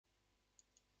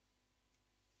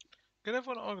Good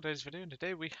everyone, on today's video, and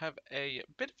today we have a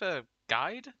bit of a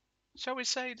guide, shall we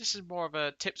say. This is more of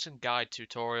a tips and guide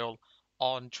tutorial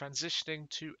on transitioning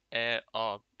to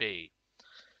ARB.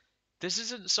 This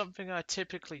isn't something I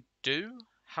typically do,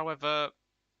 however,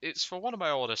 it's for one of my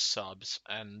older subs,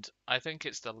 and I think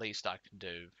it's the least I can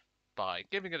do by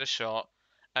giving it a shot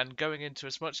and going into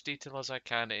as much detail as I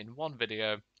can in one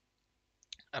video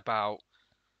about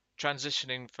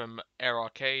transitioning from Air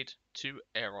Arcade to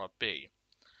ARB.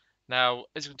 Now,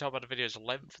 as you can tell by the video's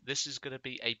length, this is going to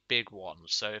be a big one.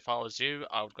 So if I was you,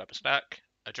 I would grab a snack,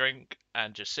 a drink,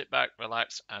 and just sit back,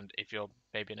 relax, and if you're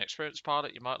maybe an experienced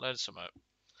pilot, you might learn something.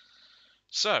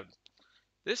 So,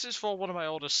 this is for one of my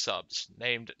oldest subs,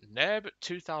 named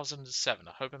Neb2007.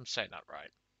 I hope I'm saying that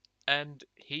right. And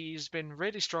he's been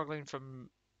really struggling from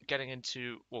getting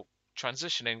into, well,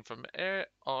 transitioning from Air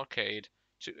Arcade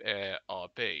to Air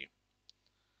RB.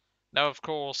 Now, of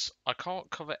course, I can't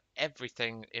cover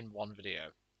everything in one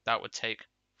video. That would take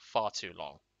far too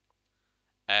long.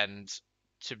 And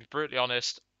to be brutally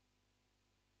honest,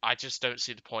 I just don't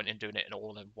see the point in doing it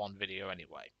all in one video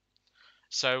anyway.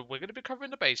 So we're going to be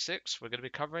covering the basics. We're going to be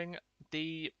covering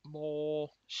the more,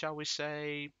 shall we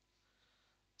say,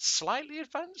 slightly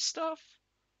advanced stuff.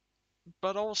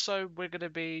 But also we're going to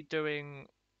be doing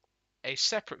a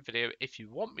separate video, if you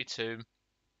want me to,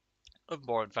 of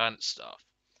more advanced stuff.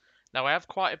 Now I have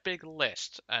quite a big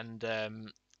list, and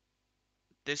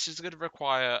this is going to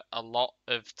require a lot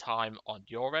of time on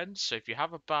your end. So if you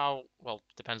have about, well,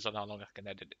 depends on how long I can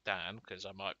edit it down, because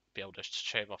I might be able to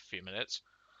shave off a few minutes.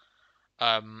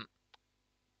 Um,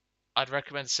 I'd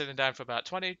recommend sitting down for about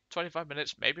 20, 25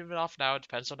 minutes, maybe even half an hour,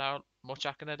 depends on how much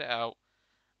I can edit out,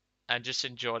 and just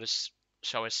enjoy this,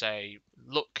 shall I say,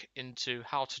 look into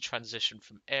how to transition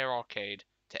from Air Arcade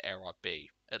to Air RB,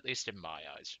 at least in my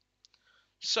eyes.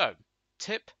 So,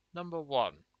 tip number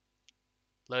one,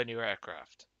 learn your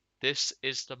aircraft. This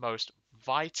is the most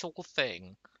vital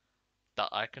thing that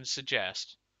I can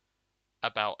suggest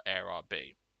about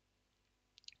AirRB.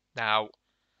 Now,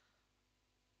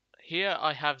 here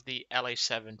I have the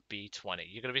LA7B20.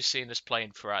 You're going to be seeing this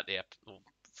plane throughout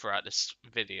this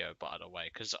video, by the way,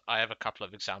 because I have a couple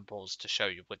of examples to show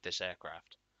you with this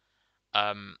aircraft.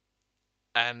 Um,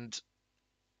 and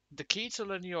the key to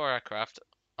learning your aircraft,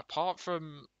 apart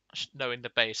from knowing the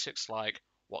basics like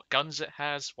what guns it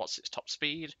has, what's its top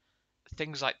speed,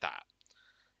 things like that,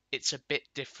 it's a bit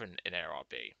different in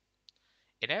AirRB.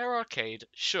 In Air Arcade,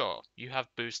 sure, you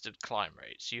have boosted climb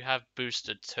rates, you have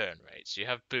boosted turn rates, you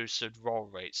have boosted roll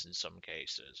rates in some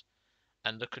cases,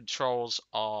 and the controls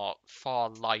are far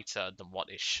lighter than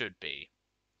what it should be.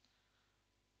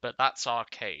 But that's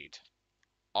arcade.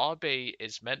 RB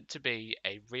is meant to be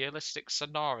a realistic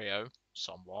scenario,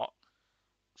 somewhat,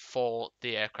 for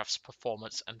the aircraft's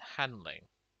performance and handling.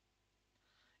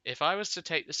 If I was to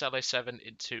take this LA7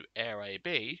 into Air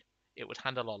AB, it would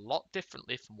handle a lot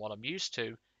differently from what I'm used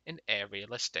to in Air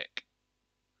Realistic.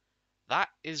 That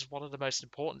is one of the most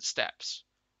important steps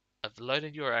of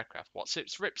learning your aircraft. What's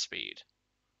its rip speed?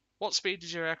 What speed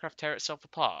does your aircraft tear itself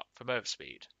apart from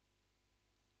overspeed?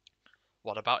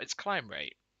 What about its climb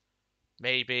rate?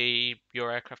 Maybe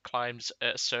your aircraft climbs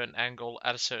at a certain angle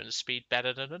at a certain speed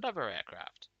better than another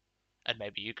aircraft, and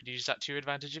maybe you could use that to your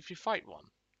advantage if you fight one.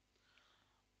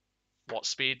 What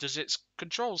speed does its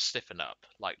controls stiffen up,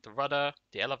 like the rudder,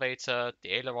 the elevator,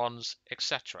 the ailerons,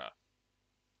 etc.?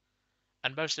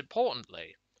 And most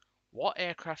importantly, what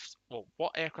aircraft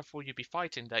will you be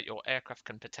fighting that your aircraft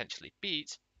can potentially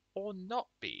beat or not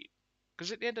beat?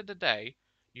 Because at the end of the day,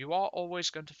 you are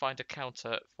always going to find a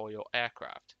counter for your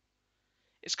aircraft.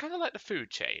 It's kind of like the food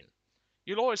chain.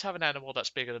 You'll always have an animal that's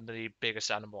bigger than the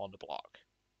biggest animal on the block.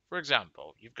 For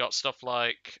example, you've got stuff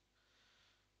like,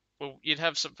 well, you'd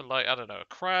have something like, I don't know, a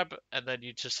crab, and then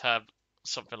you just have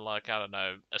something like, I don't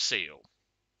know, a seal.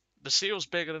 The seal's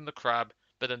bigger than the crab,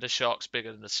 but then the shark's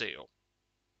bigger than the seal.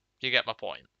 You get my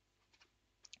point.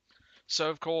 So,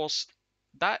 of course,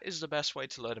 that is the best way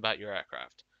to learn about your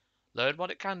aircraft. Learn what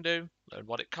it can do, learn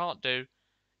what it can't do,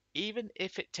 even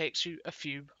if it takes you a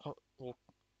few, or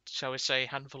shall we say,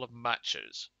 handful of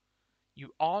matches.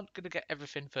 You aren't going to get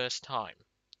everything first time,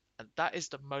 and that is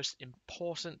the most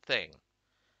important thing.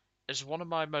 As one of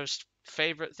my most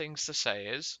favorite things to say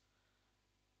is,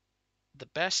 the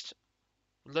best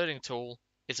learning tool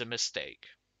is a mistake.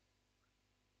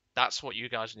 That's what you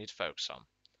guys need to focus on.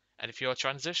 And if you're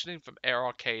transitioning from Air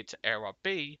Arcade to Air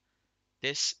RB,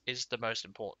 this is the most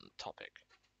important topic.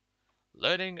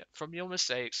 Learning from your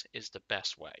mistakes is the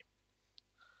best way.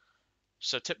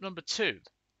 So tip number two,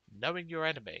 knowing your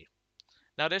enemy.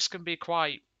 Now this can be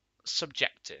quite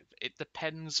subjective. It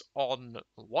depends on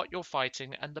what you're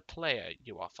fighting and the player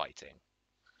you are fighting.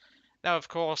 Now, of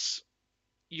course,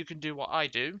 you can do what I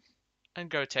do and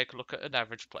go take a look at an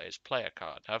average player's player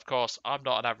card. Now, of course, I'm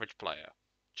not an average player.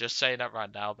 Just saying that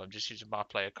right now, but I'm just using my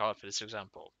player card for this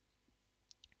example.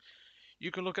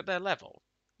 You can look at their level.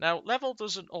 Now, level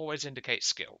doesn't always indicate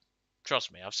skill.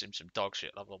 Trust me, I've seen some dog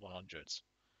shit level 100s.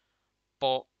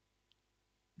 But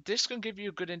this can give you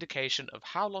a good indication of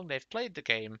how long they've played the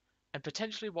game and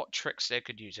potentially what tricks they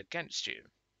could use against you.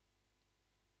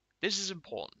 This is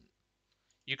important.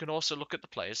 You can also look at the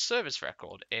player's service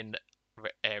record in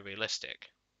Realistic.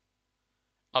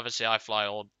 Obviously, I fly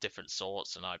all different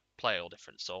sorts and I play all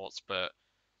different sorts, but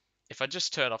if I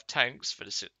just turn off tanks for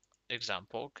this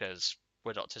example, because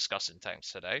we're not discussing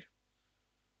tanks today,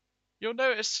 you'll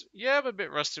notice, yeah, I'm a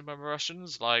bit rusty with my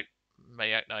Russians, like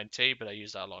Mayak 9T, but I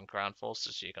use that along ground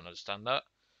forces, so you can understand that.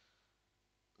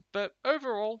 But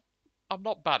overall, I'm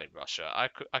not bad in Russia.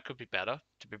 I could be better,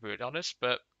 to be brutally honest,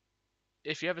 but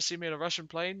if you ever see me in a Russian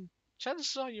plane,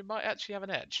 chances are you might actually have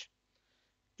an edge.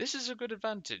 This is a good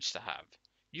advantage to have.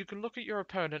 You can look at your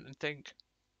opponent and think,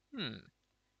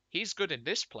 he's good in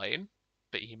this plane,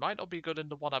 but he might not be good in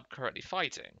the one I'm currently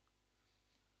fighting.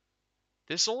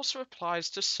 This also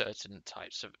applies to certain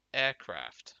types of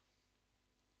aircraft.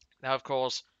 Now, of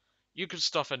course, you can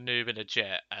stuff a noob in a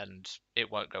jet and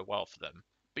it won't go well for them,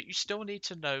 but you still need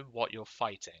to know what you're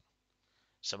fighting.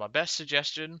 So my best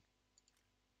suggestion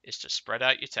is to spread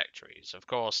out your tech trees. Of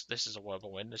course, this is a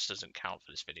whirlwind, this doesn't count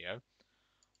for this video,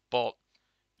 but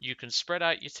you can spread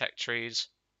out your tech trees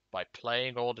by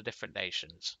playing all the different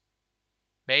nations.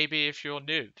 Maybe if you're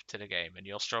new to the game and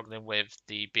you're struggling with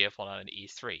the BF-1 and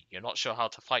E3, you're not sure how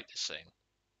to fight this thing,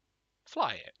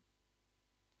 fly it.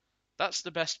 That's the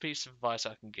best piece of advice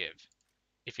I can give.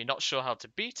 If you're not sure how to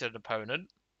beat an opponent,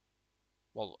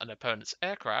 well, an opponent's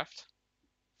aircraft,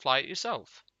 fly it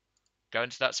yourself. Go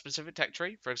into that specific tech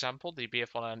tree. For example, the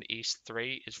BF-1 and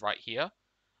E3 is right here.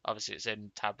 Obviously, it's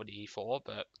in tab with the E4,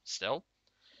 but still.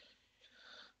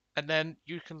 And then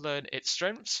you can learn its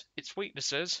strengths, its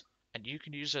weaknesses, and you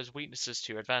can use those weaknesses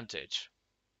to your advantage.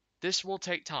 This will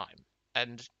take time,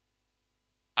 and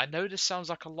I know this sounds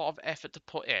like a lot of effort to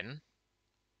put in,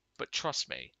 but trust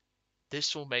me,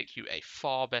 this will make you a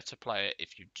far better player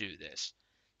if you do this.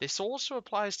 This also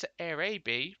applies to Air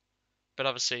AB, but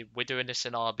obviously we're doing this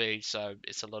in RB, so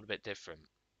it's a little bit different.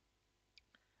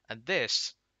 And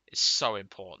this is so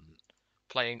important.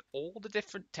 Playing all the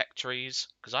different tech trees,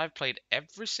 because I've played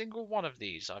every single one of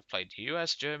these. I've played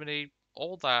US, Germany,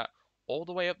 all that, all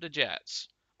the way up to jets.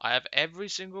 I have every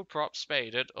single prop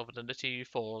spaded other than the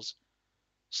TU4s.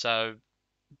 So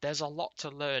there's a lot to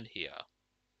learn here.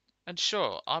 And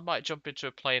sure, I might jump into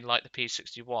a plane like the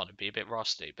P61 and be a bit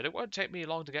rusty, but it won't take me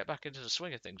long to get back into the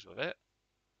swing of things with it.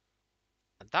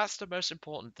 And that's the most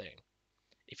important thing.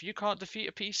 If you can't defeat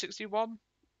a P61,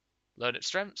 learn its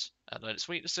strengths and learn its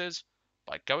weaknesses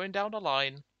by going down the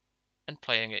line and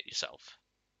playing it yourself.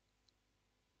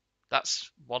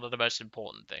 That's one of the most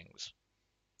important things.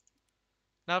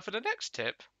 Now for the next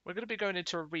tip, we're going to be going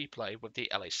into a replay with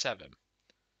the LA7.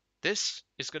 This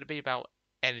is going to be about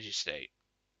energy state.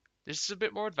 This is a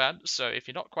bit more advanced, so if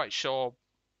you're not quite sure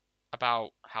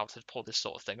about how to pull this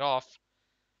sort of thing off,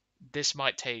 this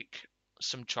might take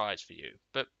some tries for you,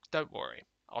 but don't worry,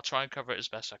 I'll try and cover it as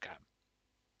best I can.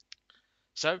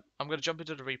 So I'm going to jump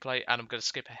into the replay and I'm going to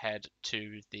skip ahead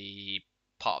to the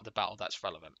part of the battle that's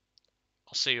relevant.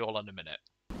 I'll see you all in a minute.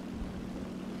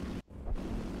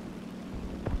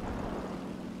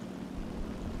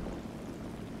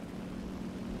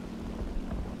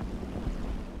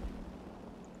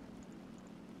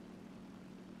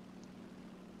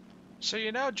 So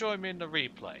you now join me in the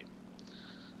replay.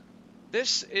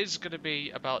 This is going to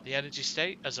be about the energy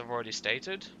state, as I've already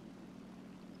stated.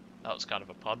 That was kind of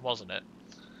a pun, wasn't it?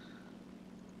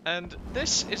 And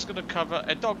this is going to cover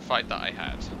a dogfight that I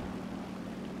had.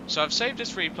 So I've saved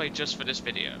this replay just for this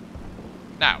video.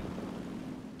 Now,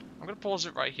 I'm going to pause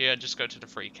it right here and just go to the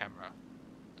free camera.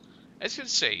 As you can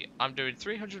see, I'm doing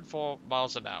 304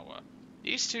 miles an hour.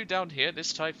 These two down here,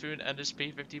 this Typhoon and this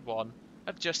P-51,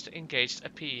 have just engaged a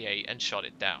PEA and shot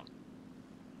it down.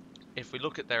 If we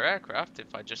look at their aircraft,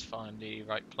 if I just find the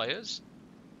right players,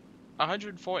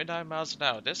 149 miles an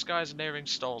hour. This guy's nearing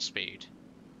stall speed.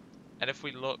 And if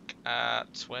we look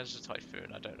at, where's the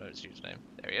Typhoon? I don't know his username.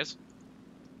 There he is.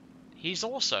 He's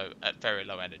also at very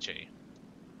low energy.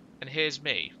 And here's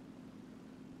me.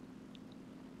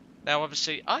 Now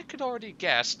obviously, I could already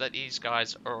guess that these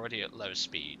guys are already at low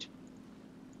speed.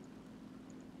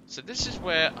 So this is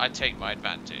where I take my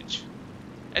advantage.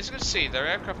 As you can see, their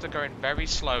aircraft are going very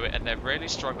slow and they're really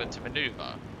struggling to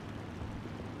maneuver.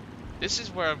 This is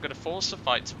where I'm going to force the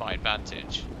fight to my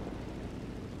advantage.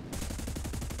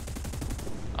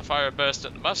 I fire a burst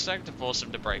at the Mustang to force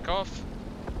him to break off.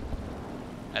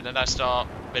 And then I start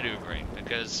maneuvering,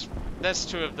 because there's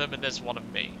two of them and there's one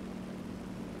of me.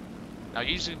 Now,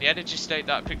 using the energy state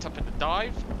that I picked up in the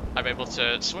dive, I'm able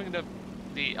to swing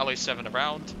the LA7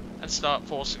 around and start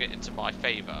forcing it into my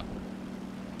favour.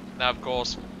 Now, of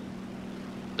course,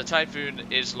 the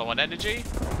Typhoon is low on energy,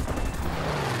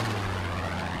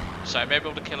 so I'm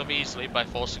able to kill him easily by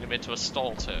forcing him into a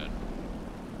stall turn.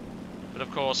 But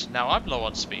of course, now I'm low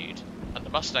on speed, and the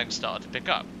Mustang started to pick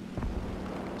up.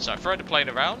 So I throw the plane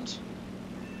around,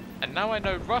 and now I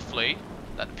know roughly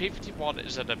that the P-51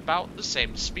 is at about the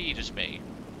same speed as me.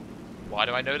 Why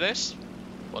do I know this?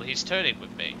 Well, he's turning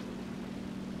with me.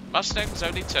 Mustangs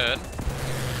only turn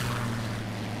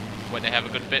when they have a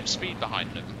good bit of speed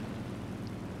behind them.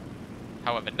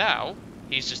 However, now,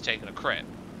 he's just taken a crit.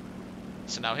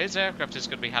 So now his aircraft is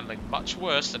going to be handling much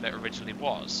worse than it originally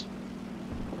was.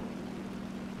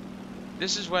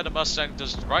 This is where the Mustang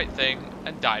does the right thing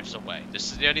and dives away.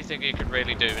 This is the only thing you can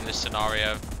really do in this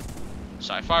scenario.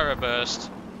 So I fire a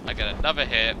burst, I get another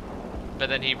hit, but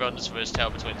then he runs with his tail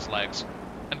between his legs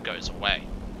and goes away.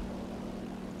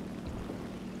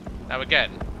 Now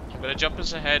again, I'm going to jump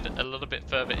us ahead a little bit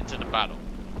further into the battle,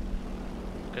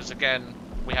 because again,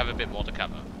 we have a bit more to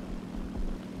cover.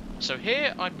 So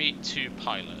here I meet two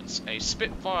pilots, a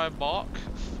Spitfire Mark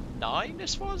 9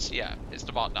 this was? Yeah, it's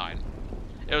the Mark 9.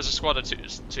 It was a squad of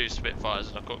two Spitfires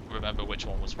and I couldn't remember which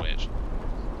one was which.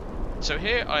 So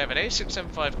here I have an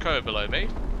A675 Coa below me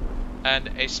and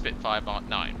a Spitfire Mark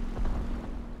 9.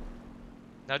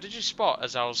 Now, did you spot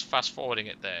as I was fast forwarding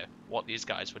it there what these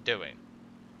guys were doing?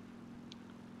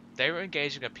 They were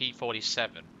engaging a P-47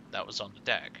 that was on the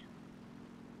deck.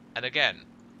 And again,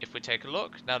 if we take a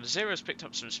look, now the Zero's picked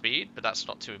up some speed, but that's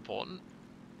not too important.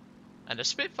 And the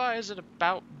Spitfire is at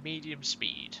about medium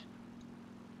speed.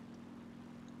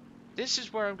 This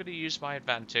is where I'm going to use my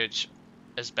advantage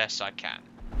as best I can.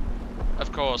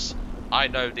 Of course, I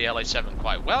know the LA7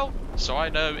 quite well, so I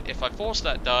know if I force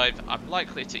that dive, I'm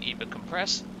likely to either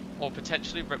compress or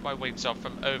potentially rip my wings off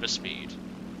from overspeed.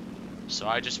 So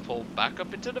I just pull back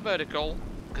up into the vertical,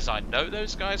 because I know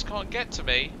those guys can't get to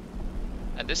me.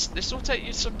 And this will take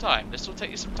you some time. This will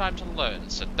take you some time to learn,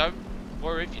 so don't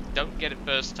worry if you don't get it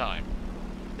first time.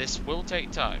 This will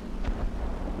take time.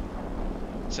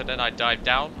 So then I dive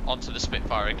down onto the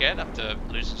Spitfire again after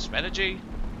losing some energy.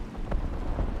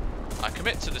 I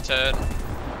commit to the turn,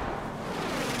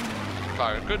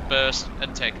 fire a good burst,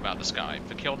 and take him out the sky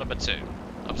for kill number 2.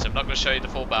 Obviously I'm not going to show you the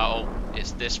full battle,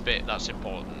 it's this bit that's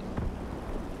important.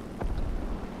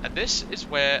 And this is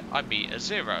where I meet a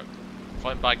Zero,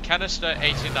 followed by Canister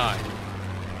 89.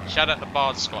 Shout out the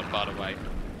Bard Squad, by the way.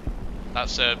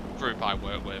 That's a group I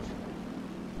work with.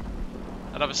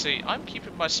 And obviously, I'm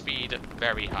keeping my speed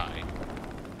very high.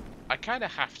 I kind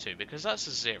of have to, because that's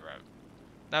a Zero.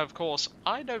 Now, of course,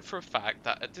 I know for a fact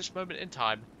that at this moment in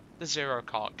time, the Zero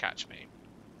can't catch me.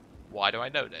 Why do I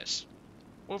know this?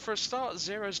 Well, for a start,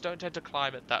 Zeros don't tend to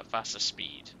climb at that fast a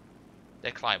speed.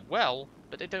 They climb well,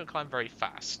 but they don't climb very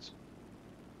fast.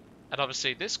 And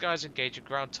obviously, this guy's engaging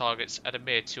ground targets at a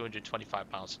mere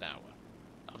 225 miles an hour.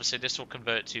 Obviously, this will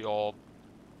convert to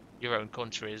your own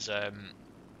country's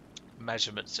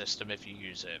measurement system if you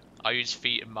use it. I use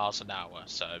feet and miles an hour,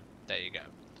 so there you go.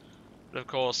 But of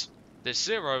course, this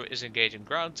Zero is engaging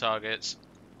ground targets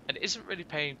and isn't really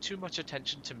paying too much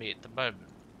attention to me at the moment.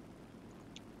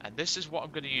 And this is what I'm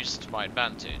going to use to my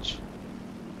advantage.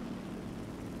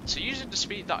 So using the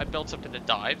speed that I built up in the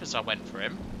dive as I went for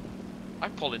him, I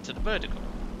pull into the vertical,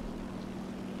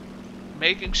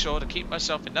 making sure to keep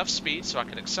myself enough speed so I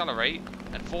can accelerate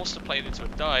and force the plane into a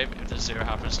dive if the Zero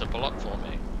happens to pull up for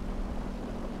me.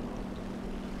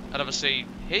 And obviously,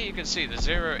 here you can see the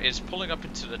Zero is pulling up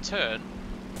into the turn,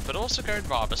 but also going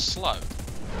rather slow.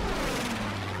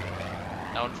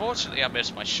 Now unfortunately I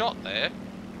missed my shot there,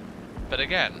 but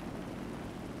again,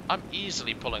 I'm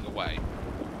easily pulling away.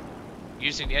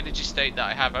 Using the energy state that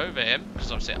I have over him,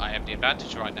 because obviously I have the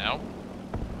advantage right now,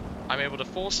 I'm able to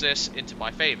force this into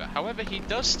my favour. However, he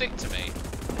does stick to me,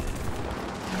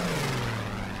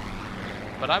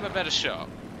 but I'm a better shot.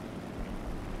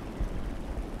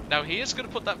 Now he is going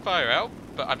to put that fire out,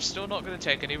 but I'm still not going to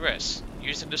take any risks.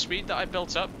 Using the speed that I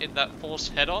built up in that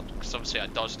forced head-on, because obviously I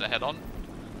dodged the head-on,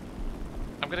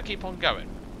 I'm going to keep on going.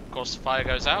 Of course the fire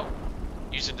goes out.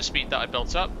 Using the speed that I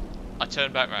built up, I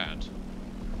turn back round.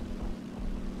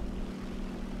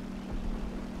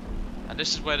 And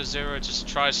this is where the Zero just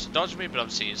tries to dodge me, but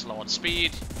obviously he's low on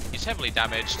speed, he's heavily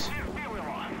damaged,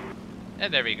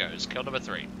 and there he goes, kill number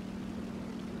 3.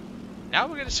 Now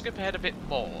we're going to skip ahead a bit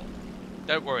more.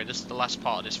 Don't worry, this is the last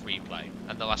part of this replay,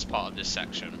 and the last part of this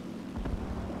section.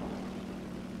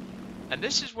 And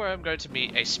this is where I'm going to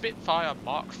meet a Spitfire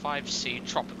Mark 5C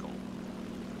Tropical.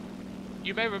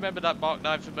 You may remember that Mark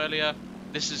 9 from earlier.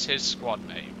 This is his squad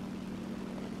name.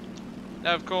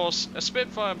 Now, of course, a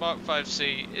Spitfire Mark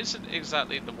 5C isn't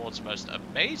exactly the world's most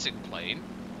amazing plane,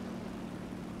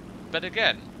 but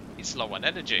again, he's low on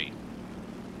energy.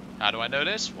 How do I know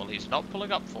this? Well, he's not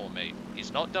pulling up for me.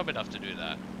 He's not dumb enough to do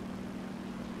that.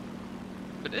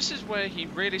 But this is where he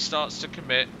really starts to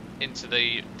commit into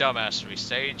the dumbassery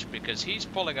stage, because he's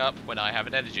pulling up when I have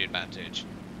an energy advantage.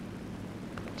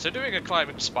 So doing a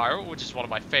climbing spiral, which is one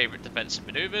of my favourite defensive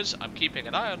manoeuvres, I'm keeping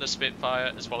an eye on the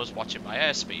Spitfire as well as watching my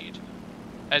airspeed.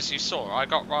 As you saw, I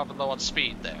got rather low on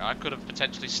speed there. I could have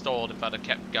potentially stalled if I'd have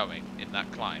kept going in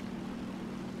that climb.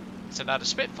 So now the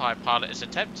Spitfire pilot is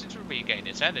attempting to regain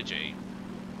its energy,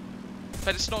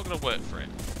 but it's not going to work for him.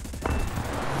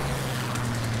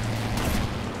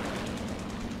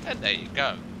 And there you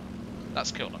go.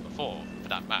 That's kill number 4 for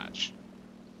that match.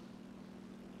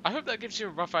 I hope that gives you a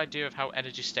rough idea of how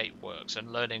energy state works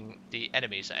and learning the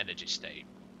enemy's energy state.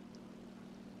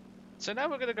 So now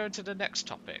we're going to go into the next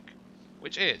topic,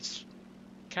 which is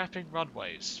capping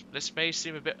runways. This may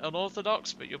seem a bit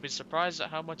unorthodox, but you'll be surprised at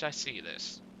how much I see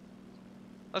this.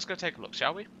 Let's go take a look,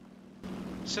 shall we?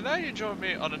 So now you join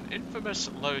me on an infamous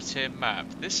low tier map.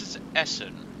 This is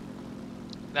Essen.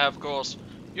 Now of course,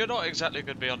 you're not exactly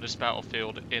going to be on this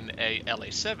battlefield in a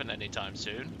LA7 anytime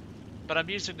soon, but I'm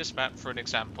using this map for an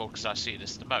example because I see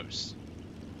this the most.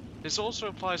 This also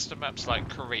applies to maps like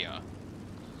Korea.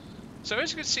 So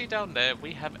as you can see down there,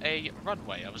 we have a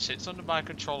runway. Obviously it's under my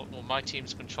control, or my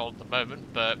team's control at the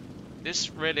moment, but this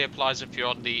really applies if you're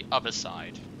on the other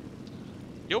side.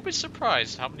 You'll be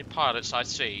surprised how many pilots I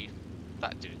see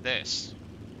that do this.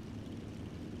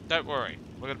 Don't worry,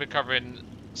 we're going to be covering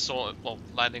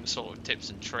landing sort of tips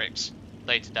and tricks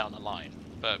later down the line,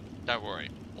 but don't worry,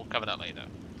 we'll cover that later.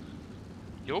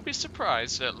 You'll be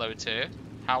surprised at low tier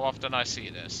how often I see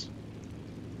this.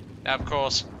 Now of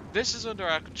course, this is under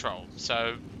our control,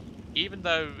 so even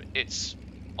though it's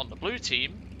on the blue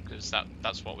team, because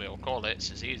that's what we all call it,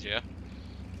 it's easier,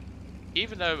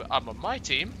 even though I'm on my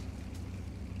team,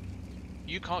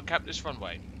 you can't cap this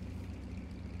runway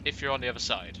if you're on the other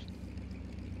side.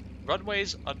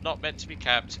 Runways are not meant to be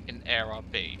capped in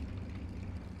ARB.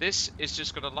 This is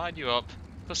just going to line you up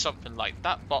for something like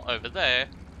that bot over there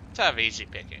to have easy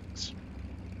pickings.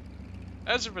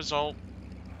 As a result,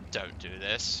 don't do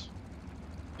this,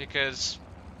 because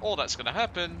all that's going to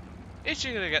happen is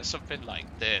you're going to get something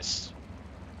like this.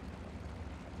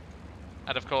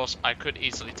 And of course, I could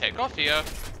easily take off here,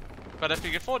 but I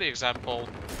figured for the example,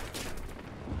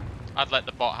 I'd let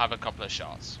the bot have a couple of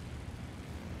shots.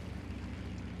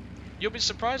 You'll be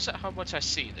surprised at how much I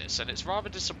see this, and it's rather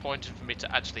disappointing for me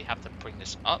to actually have to bring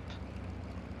this up.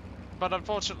 But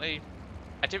unfortunately,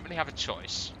 I didn't really have a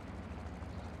choice.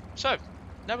 So,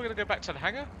 now we're going to go back to the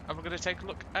hangar, and we're going to take a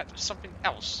look at something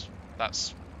else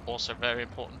that's also very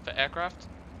important for aircraft.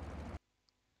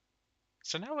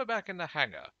 So now we're back in the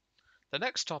hangar. The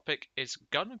next topic is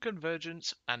gun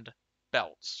convergence and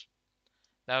belts.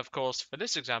 Now, of course, for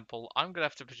this example, I'm going to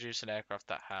have to produce an aircraft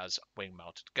that has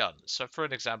wing-mounted guns. So for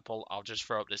an example, I'll just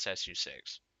throw up this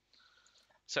Su-6.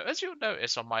 So as you'll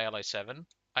notice on my LA7,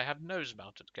 I have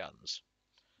nose-mounted guns.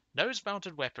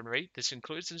 Nose-mounted weaponry, this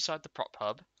includes inside the prop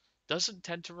hub, doesn't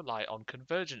tend to rely on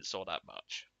convergence all that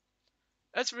much.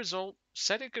 As a result,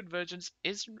 setting convergence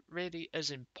isn't really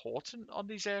as important on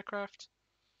these aircraft.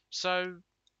 So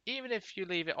even if you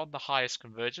leave it on the highest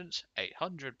convergence,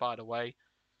 800 by the way,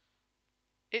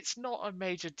 it's not a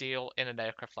major deal in an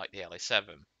aircraft like the LA7.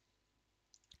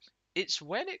 It's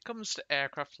when it comes to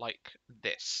aircraft like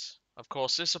this. Of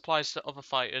course, this applies to other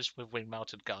fighters with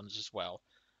wing-mounted guns as well.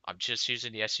 I'm just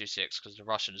using the Su-6 because the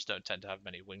Russians don't tend to have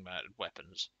many wing-mounted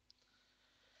weapons.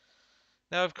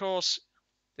 Now, of course,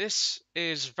 this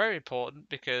is very important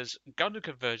because gun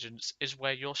convergence is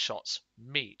where your shots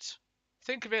meet.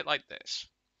 Think of it like this.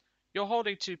 You're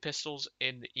holding two pistols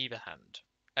in either hand,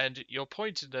 and you're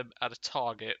pointing them at a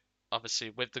target, obviously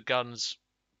with the guns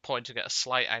pointing at a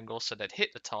slight angle so they'd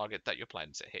hit the target that you're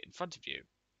planning to hit in front of you.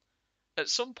 At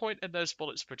some point in those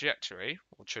bullets' trajectory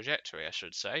I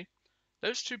should say,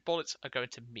 those two bullets are going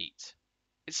to meet.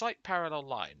 It's like parallel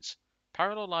lines.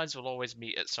 Parallel lines will always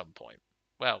meet at some point.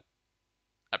 Well,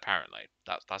 apparently.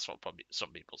 That's what some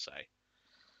people say.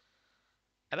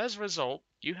 And as a result,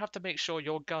 you have to make sure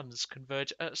your guns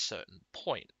converge at a certain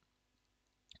point.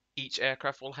 Each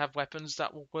aircraft will have weapons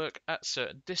that will work at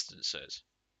certain distances.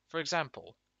 For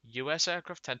example, US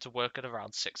aircraft tend to work at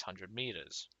around 600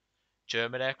 meters.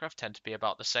 German aircraft tend to be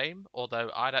about the same, although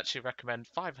I'd actually recommend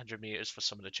 500 meters for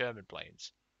some of the German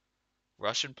planes.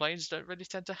 Russian planes don't really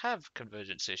tend to have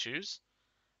convergence issues.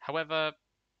 However,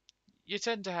 you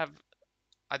tend to have,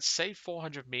 I'd say,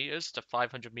 400 meters to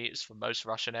 500 meters for most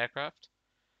Russian aircraft.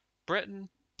 Britain,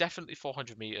 definitely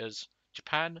 400 meters.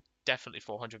 Japan, definitely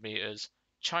 400 meters.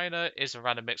 China is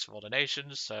around a mix of all the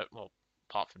nations, so, well,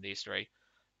 apart from these three.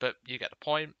 But you get the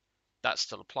point. That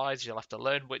still applies. You'll have to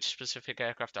learn which specific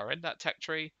aircraft are in that tech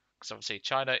tree, because obviously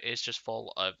China is just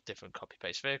full of different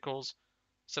copy-paste vehicles,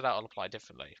 so that'll apply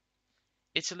differently.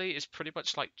 Italy is pretty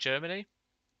much like Germany.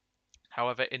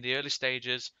 However, in the early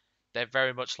stages, they're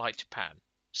very much like Japan.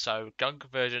 So gun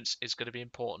convergence is going to be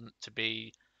important to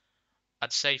be,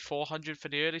 I'd say, 400 for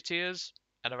the early tiers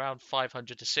and around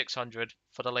 500 to 600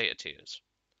 for the later tiers.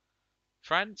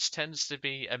 France tends to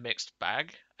be a mixed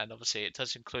bag, and obviously it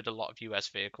does include a lot of US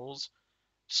vehicles.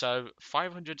 So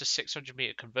 500 to 600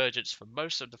 meter convergence for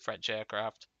most of the French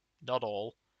aircraft, not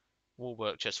all, will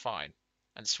work just fine.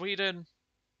 And Sweden,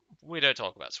 we don't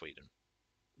talk about Sweden.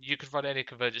 You could run any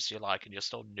convergence you like and you'll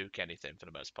still nuke anything for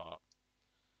the most part.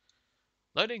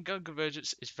 Learning gun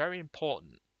convergence is very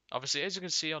important. Obviously, as you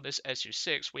can see on this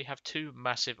Su-6, we have two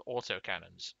massive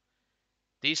autocannons.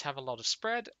 These have a lot of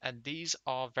spread, and these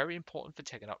are very important for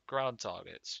taking up ground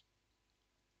targets.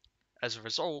 As a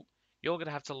result, you're going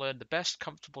to have to learn the best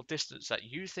comfortable distance that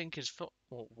you think is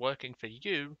working for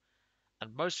you,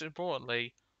 and most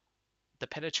importantly, the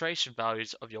penetration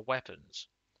values of your weapons.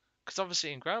 Because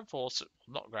obviously in ground force,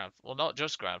 not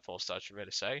just ground force, I should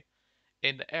really say,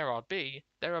 in the ARB,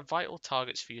 there are vital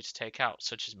targets for you to take out,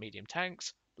 such as medium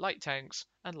tanks,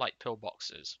 and light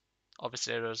pillboxes.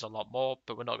 Obviously, there's a lot more,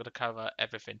 but we're not going to cover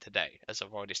everything today, as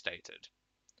I've already stated.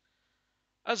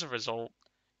 As a result,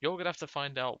 you're going to have to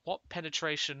find out what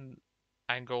penetration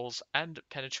angles and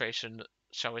penetration,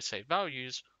 shall we say,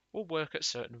 values will work at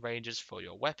certain ranges for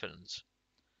your weapons.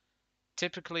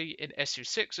 Typically, in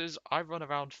Su-6s, I run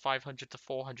around 500 to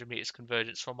 400 meters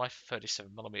convergence from my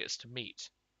 37mm to meet.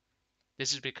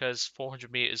 This is because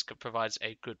 400 meters provides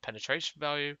a good penetration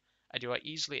value, and you are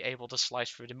easily able to slice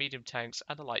through the medium tanks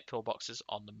and the light pillboxes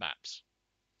on the maps.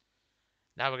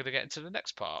 Now we're going to get into the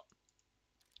next part.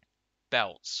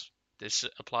 Belts. This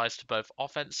applies to both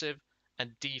offensive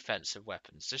and defensive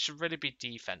weapons. This should really be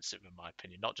defensive in my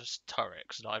opinion, not just turret,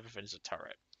 because not everything is a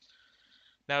turret.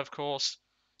 Now, of course,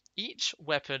 each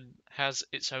weapon has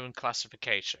its own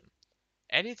classification.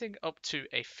 Anything up to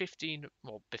a 15,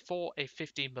 or before a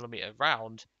 15mm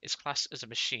round is classed as a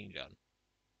machine gun.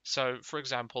 So, for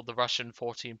example, the Russian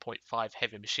 14.5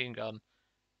 heavy machine gun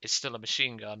is still a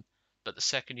machine gun, but the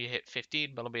second you hit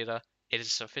 15mm, it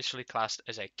is officially classed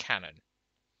as a cannon.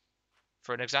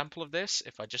 For an example of this,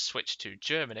 if I just switch to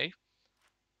Germany,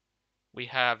 we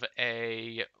have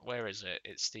a, where is it?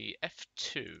 It's the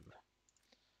F2.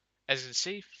 As you can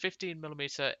see,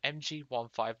 15mm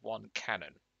MG151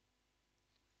 cannon.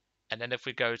 And then if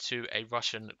we go to a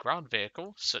Russian ground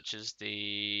vehicle, such as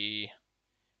the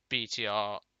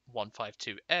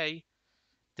BTR-152A,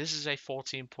 this is a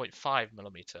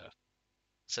 14.5mm.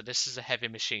 So this is a heavy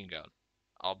machine gun,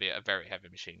 albeit a very heavy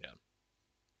machine gun.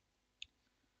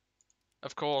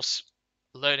 Of course,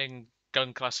 learning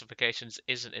gun classifications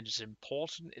isn't as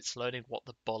important, it's learning what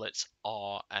the bullets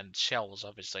are and shells,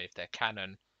 obviously, if they're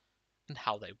cannon, and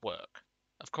how they work.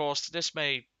 Of course, this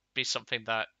may be something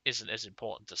that isn't as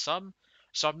important to some,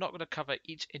 so I'm not going to cover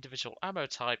each individual ammo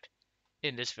type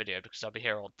in this video because I'll be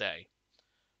here all day.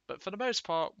 But for the most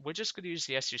part, we're just going to use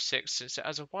the Su-6 since it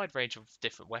has a wide range of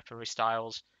different weaponry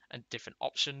styles and different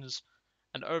options,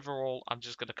 and overall I'm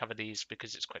just going to cover these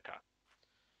because it's quicker.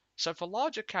 So for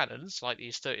larger cannons, like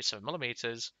these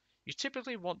 37mm, you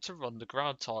typically want to run the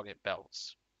ground target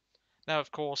belts. Now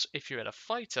of course, if you're in a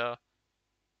fighter,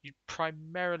 you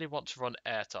primarily want to run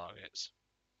air targets.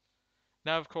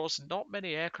 Now of course, not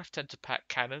many aircraft tend to pack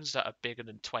cannons that are bigger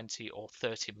than 20 or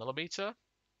 30mm.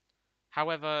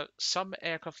 However, some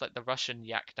aircraft like the Russian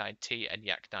Yak-9T and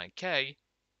Yak-9K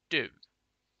do.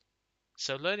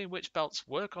 So learning which belts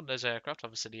work on those aircraft,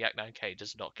 obviously the Yak-9K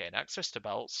does not gain access to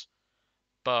belts,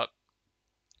 but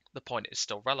the point is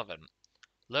still relevant.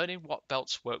 Learning what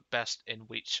belts work best in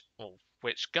which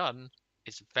gun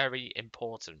is very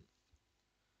important.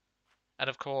 And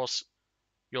of course,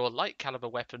 your light caliber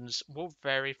weapons will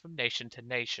vary from nation to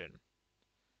nation.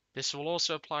 This will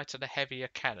also apply to the heavier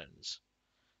cannons.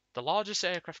 The largest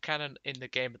aircraft cannon in the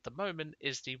game at the moment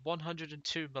is the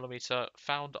 102mm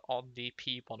found on the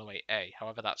P108A.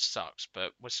 However, that sucks,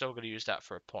 but we're still going to use that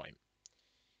for a point.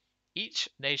 Each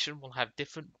nation will have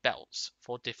different belts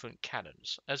for different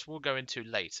cannons, as we'll go into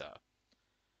later.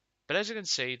 But as you can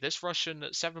see, this Russian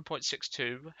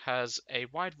 7.62 has a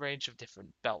wide range of different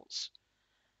belts.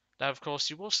 Now, of course,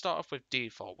 you will start off with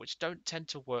default, which don't tend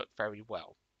to work very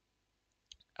well.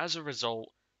 As a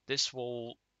result, this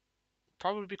will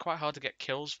probably be quite hard to get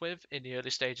kills with in the early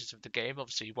stages of the game.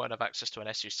 Obviously, you won't have access to an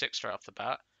SU6 straight off the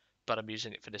bat, but I'm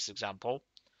using it for this example.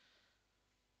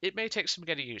 It may take some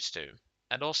getting used to,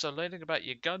 and also learning about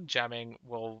your gun jamming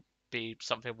will be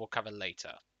something we'll cover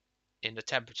later in the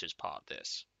temperatures part of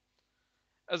this.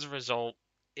 As a result,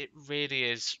 it really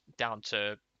is down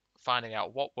to finding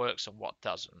out what works and what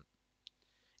doesn't.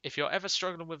 If you're ever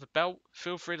struggling with a belt,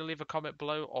 feel free to leave a comment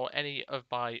below or any of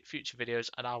my future videos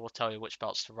and I will tell you which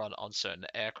belts to run on certain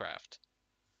aircraft.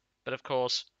 But of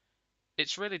course,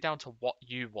 it's really down to what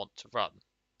you want to run.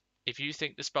 If you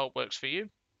think this belt works for you,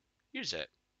 use it.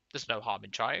 There's no harm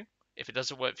in trying. If it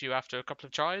doesn't work for you after a couple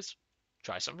of tries,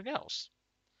 try something else.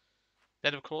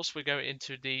 Then of course we go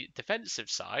into the defensive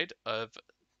side of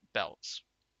belts.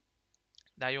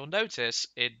 Now you'll notice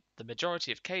in the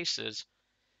majority of cases,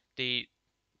 the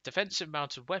defensive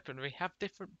mounted weaponry have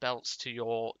different belts to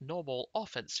your normal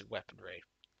offensive weaponry.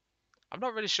 I'm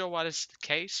not really sure why this is the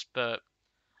case, but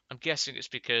I'm guessing it's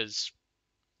because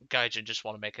Gaijin just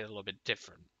want to make it a little bit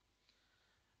different.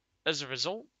 As a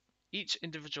result, each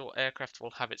individual aircraft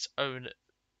will have its own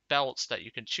belts that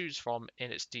you can choose from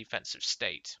in its defensive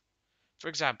state. For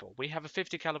example, we have a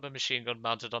 50 caliber machine gun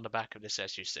mounted on the back of this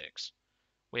Su-6.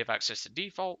 We have access to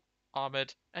default,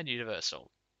 armored, and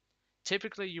universal.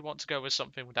 Typically, you want to go with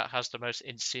something that has the most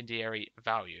incendiary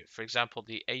value. For example,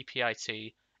 the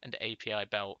APIT and API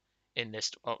belt in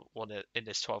this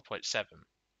 12.7.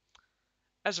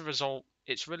 As a result,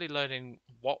 it's really learning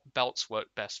what belts work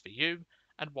best for you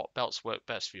and what belts work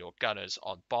best for your gunners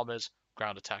on bombers,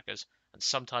 ground attackers, and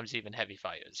sometimes even heavy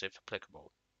fighters, if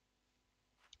applicable.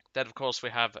 Then, of course, we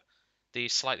have the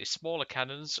slightly smaller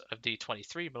cannons of the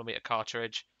 23mm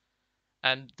cartridge,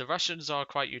 and the Russians are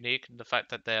quite unique in the fact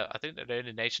that I think they're the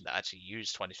only nation that actually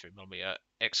use 23mm,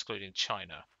 excluding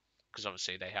China, because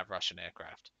obviously they have Russian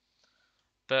aircraft.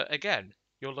 But again,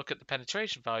 you'll look at the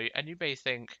penetration value and you may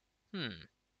think,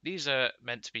 these are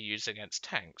meant to be used against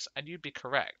tanks, and you'd be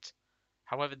correct.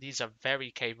 However, these are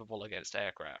very capable against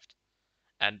aircraft.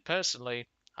 And personally,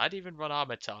 I'd even run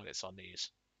armored targets on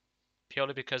these,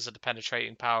 purely because of the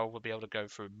penetrating power will be able to go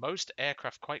through most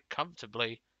aircraft quite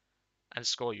comfortably and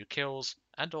score you kills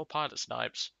and or pilot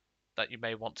snipes that you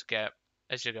may want to get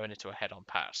as you're going into a head-on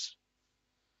pass.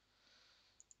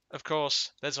 Of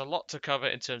course, there's a lot to cover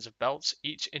in terms of belts.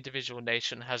 Each individual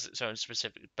nation has its own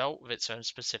specific belt with its own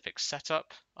specific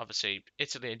setup. Obviously,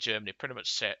 Italy and Germany pretty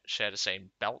much share the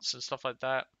same belts and stuff like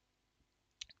that.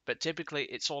 But typically,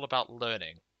 it's all about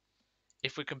learning.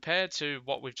 If we compare to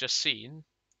what we've just seen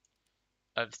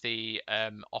of the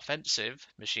offensive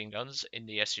machine guns in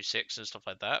the Su-6 and stuff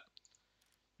like that,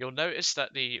 you'll notice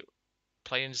that the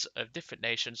planes of different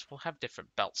nations will have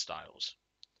different belt styles.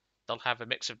 They'll have a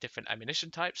mix of different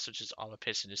ammunition types, such as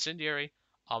armor-piercing incendiary,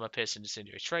 armor-piercing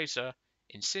incendiary tracer,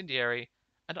 incendiary,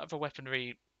 and other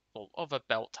weaponry, or other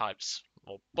belt types,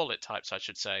 or bullet types, I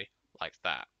should say, like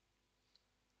that.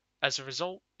 As a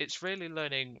result, it's really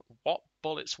learning what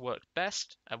bullets work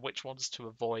best and which ones to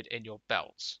avoid in your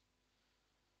belts.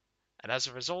 And as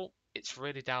a result, it's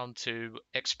really down to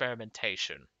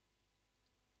experimentation.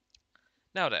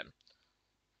 Now then,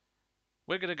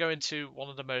 we're going to go into one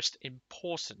of the most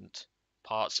important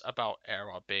parts about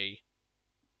ARB,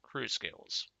 crew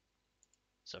skills.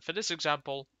 So for this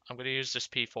example, I'm going to use this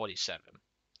P-47.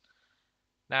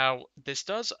 Now, this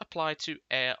does apply to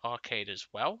Air Arcade as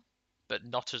well, but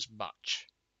not as much.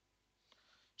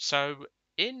 So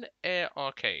in Air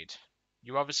Arcade,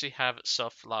 you obviously have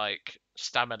stuff like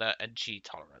stamina and G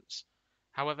tolerance.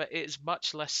 However, it is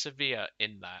much less severe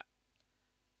in that.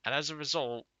 And as a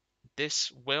result,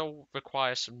 this will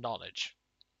require some knowledge.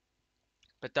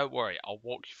 But don't worry, I'll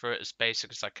walk you through it as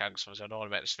basic as I can because I don't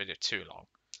want to make this video too long.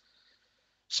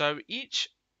 So each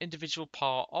individual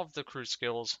part of the crew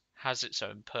skills has its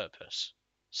own purpose.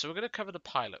 So we're going to cover the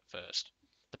pilot first.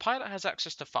 The pilot has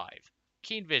access to 5.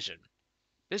 Keen vision.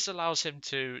 This allows him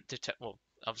to detect, well,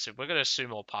 obviously we're going to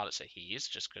assume all pilots are he's,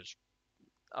 just because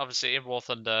obviously in War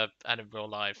Thunder and in real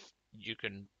life, you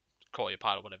can call your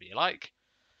pilot whatever you like.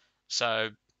 So,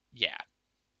 yeah.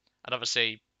 And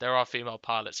obviously, there are female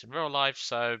pilots in real life,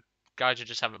 so Gaijin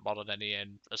just haven't modeled any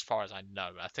in, as far as I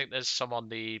know. I think there's some on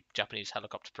the Japanese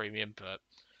helicopter premium, but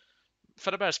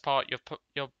for the most part,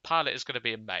 your pilot is going to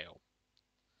be a male.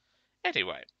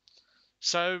 Anyway,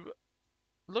 so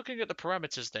looking at the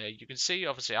parameters there, you can see,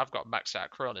 obviously, I've got maxed out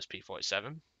crew on this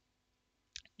P-47.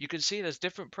 You can see there's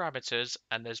different parameters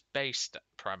and there's base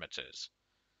parameters.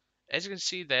 As you can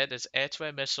see there, there's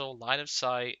air-to-air missile, line of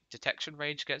sight, detection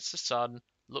range against the sun,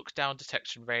 look-down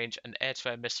detection range, and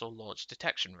air-to-air missile launch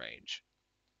detection range.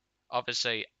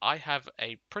 Obviously, I have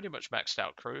a pretty much maxed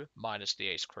out crew, minus the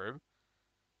ace crew,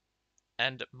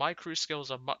 and my crew skills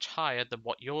are much higher than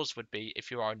what yours would be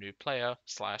if you are a new player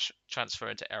 / transfer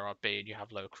into ARB and you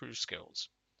have low crew skills.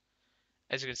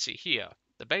 As you can see here,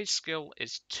 the base skill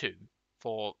is 2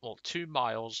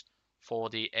 miles for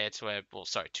the air-to-air,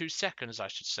 2 seconds I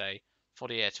should say, for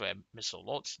the air-to-air missile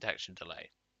launch detection delay.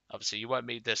 Obviously you won't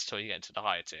need this till you get into the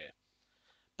higher tier.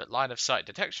 But line of sight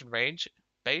detection range,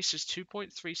 base is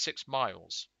 2.36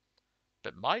 miles.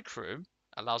 But my crew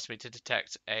allows me to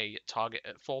detect a target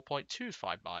at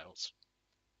 4.25 miles.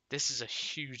 This is a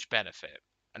huge benefit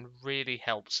and really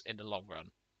helps in the long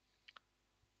run.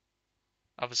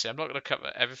 Obviously, I'm not going to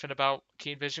cover everything about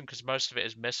Keen Vision because most of it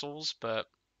is missiles, but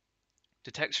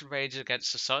detection range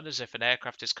against the sun is if an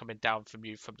aircraft is coming down from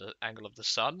you from the angle of the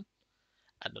sun,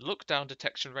 and the look down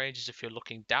detection range is if you're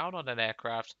looking down on an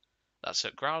aircraft that's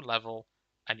at ground level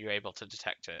and you're able to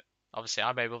detect it. Obviously,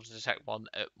 I'm able to detect one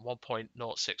at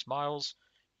 1.06 miles.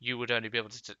 You would only be able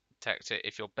to detect it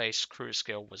if your base crew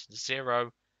skill was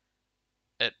 0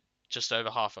 at just over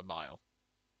half a mile.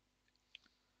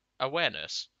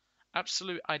 Awareness.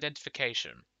 Absolute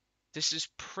identification. This is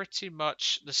pretty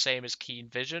much the same as Keen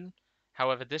Vision.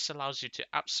 However, this allows you to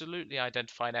absolutely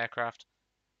identify an aircraft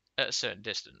at a certain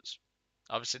distance.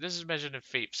 Obviously, this is measured in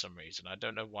feet for some reason. I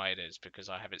don't know why it is because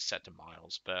I have it set to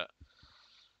miles, but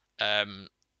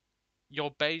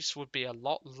your base would be a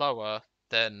lot lower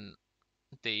than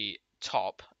the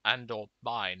top and or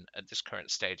mine at this current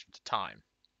stage of the time,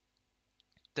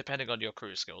 depending on your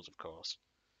crew skills, of course.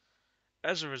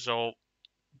 As a result,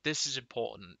 this is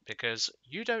important because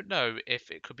you don't know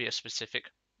if it could be a specific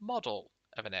model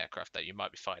of an aircraft that you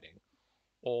might be fighting,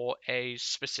 or a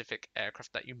specific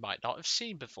aircraft that you might not have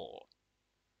seen before.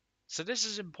 So this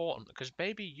is important because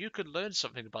maybe you could learn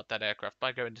something about that aircraft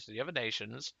by going to the other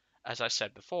nations, as I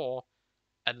said before,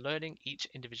 and learning each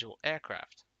individual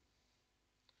aircraft.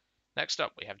 Next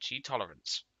up, we have G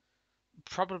tolerance.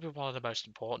 Probably one of the most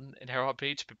important in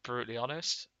ARB, to be brutally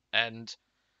honest. And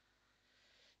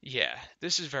yeah,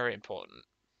 this is very important.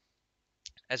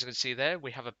 As you can see there,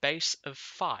 we have a base of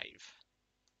 5.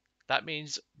 That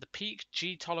means the peak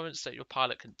G tolerance that your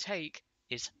pilot can take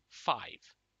is 5.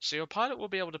 So your pilot will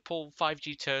be able to pull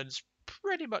 5G turns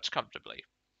pretty much comfortably.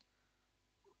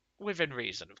 Within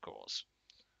reason, of course.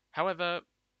 However,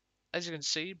 as you can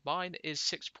see, mine is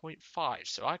 6.5,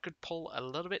 so I could pull a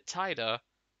little bit tighter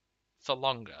for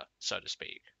longer, so to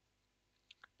speak.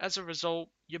 As a result,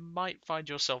 you might find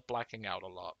yourself blacking out a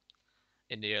lot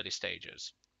in the early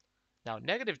stages. Now,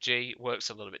 negative G works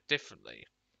a little bit differently.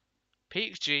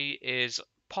 Peak G is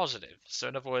positive, so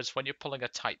in other words, when you're pulling a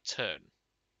tight turn.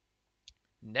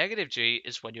 Negative G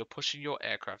is when you're pushing your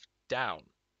aircraft down.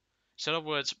 So in other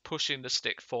words, pushing the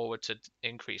stick forward to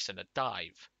increase in a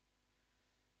dive.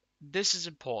 This is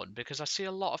important because I see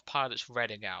a lot of pilots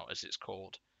redding out, as it's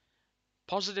called.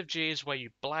 Positive G is where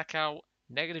you black out,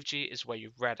 negative G is where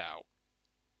you red out.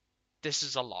 This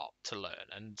is a lot to learn,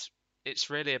 and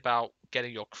it's really about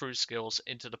getting your crew skills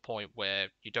into the point where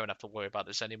you don't have to worry about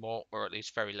this anymore, or at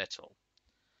least very little.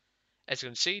 As you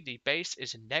can see, the base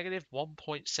is negative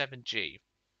 1.7 G.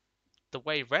 The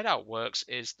way red out works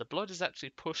is the blood is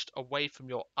actually pushed away from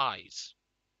your eyes.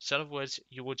 So in other words,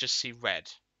 you will just see red,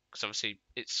 because obviously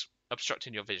it's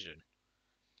obstructing your vision.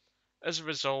 As a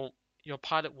result, your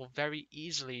pilot will very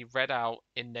easily red out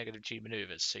in negative G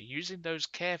maneuvers, so using those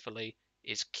carefully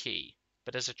is key,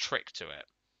 but there's a trick to it,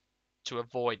 to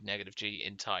avoid negative G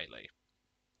entirely.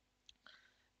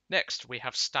 Next, we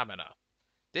have stamina.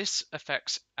 This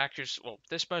affects accuracy,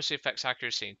 this mostly affects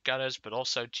accuracy in gunners, but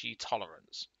also G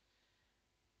tolerance.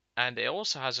 And it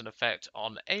also has an effect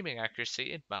on aiming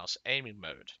accuracy in mouse aiming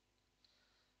mode.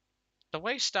 The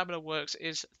way stamina works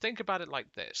is, think about it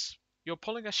like this. You're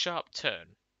pulling a sharp turn,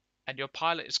 and your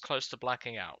pilot is close to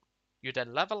blacking out. You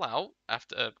then level out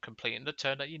after completing the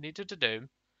turn that you needed to do,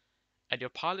 and your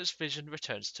pilot's vision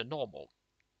returns to normal.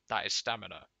 That is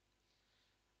stamina.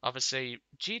 Obviously,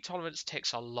 G tolerance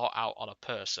takes a lot out on a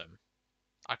person.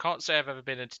 I can't say I've ever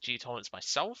been into G tolerance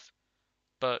myself,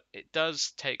 but it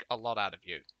does take a lot out of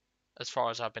you, as far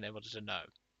as I've been able to know.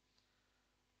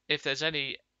 If there's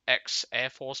any ex-Air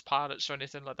Force pilots or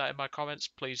anything like that in my comments,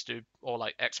 please do, or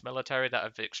like ex-military that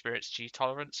have experienced G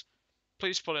tolerance,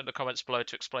 please put it in the comments below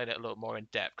to explain it a little more in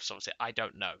depth, because obviously I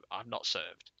don't know, I'm not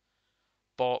served.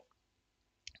 But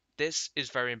this is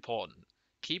very important.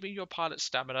 Keeping your pilot's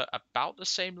stamina about the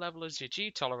same level as your G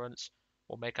tolerance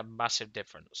will make a massive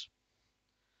difference.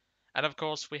 And of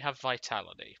course, we have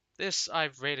vitality. this I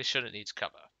really shouldn't need to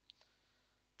cover.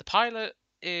 The pilot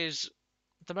is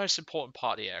the most important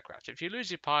part of the aircraft. If you lose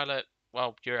your pilot,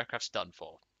 well, your aircraft's done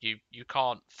for. You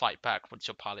can't fight back once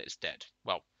your pilot is dead.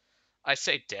 Well, I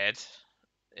say dead.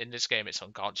 In this game, it's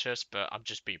unconscious, but I'm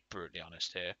just being brutally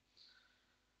honest here.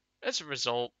 As a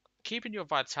result, keeping your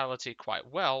vitality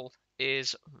quite well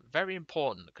is very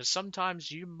important because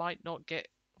sometimes you might not get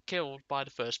killed by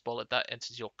the first bullet that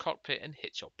enters your cockpit and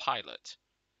hits your pilot.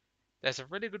 There's a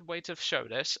really good way to show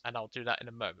this, and I'll do that in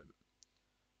a moment.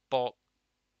 But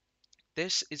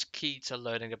this is key to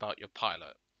learning about your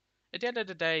pilot. At the end of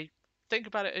the day, think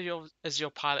about it as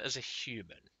your pilot as a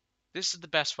human. This is the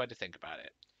best way to think about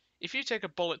it. If you take a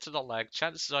bullet to the leg,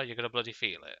 chances are you're going to bloody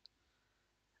feel it.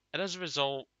 And as a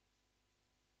result,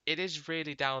 it is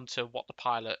really down to what the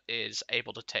pilot is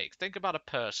able to take. Think about a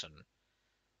person.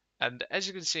 And as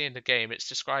you can see in the game, it's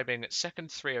describing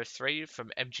Second 303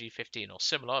 from MG15 or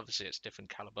similar. Obviously, it's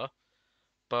different caliber.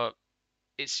 But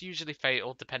it's usually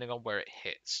fatal depending on where it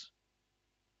hits.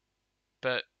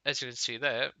 But as you can see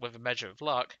there, with a measure of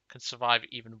luck, can survive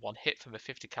even one hit from a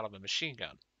 50 caliber machine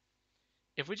gun.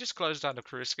 If we just close down the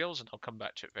crew skills, and I'll come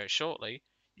back to it very shortly,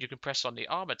 you can press on the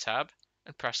armor tab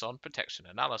and press on protection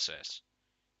analysis.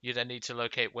 You then need to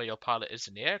locate where your pilot is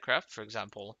in the aircraft, for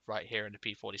example, right here in the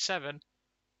P-47,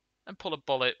 and pull a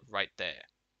bullet right there.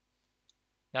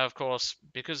 Now, of course,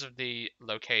 because of the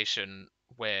location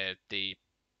where the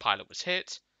pilot was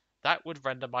hit, that would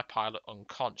render my pilot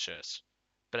unconscious.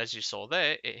 But as you saw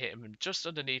there, it hit him just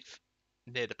underneath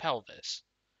near the pelvis.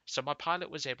 So my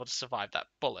pilot was able to survive that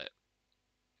bullet.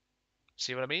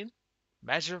 See what I mean?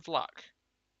 Measure of luck.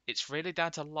 It's really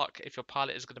down to luck if your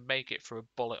pilot is going to make it through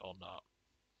a bullet or not.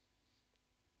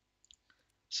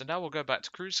 So now we'll go back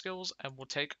to crew skills and we'll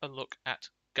take a look at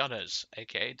gunners,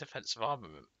 aka defensive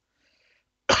armament.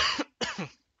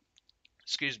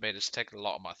 Excuse me, this is taking a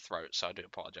lot on my throat, so I do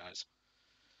apologize.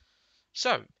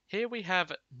 So, here we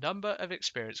have number of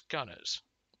experienced gunners.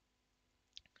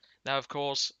 Now, of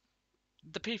course,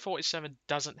 the P-47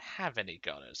 doesn't have any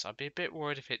gunners. I'd be a bit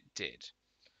worried if it did.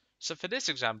 So for this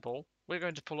example, we're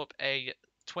going to pull up a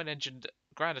twin-engined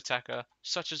ground attacker,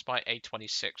 such as my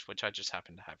A-26, which I just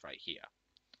happen to have right here.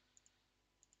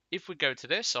 If we go to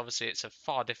this, obviously it's a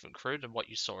far different crew than what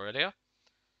you saw earlier.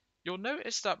 You'll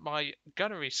notice that my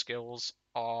gunnery skills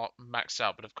are maxed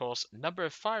out, but of course, number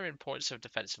of firing points of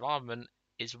defensive armament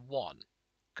is 1,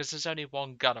 because there's only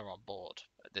one gunner on board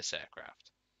at this aircraft.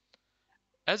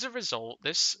 As a result,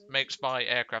 this makes my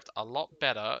aircraft a lot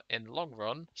better in the long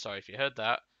run. Sorry if you heard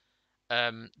that.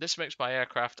 This makes my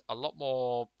aircraft a lot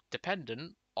more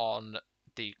dependent on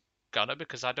the gunner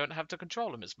because I don't have to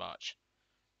control him as much.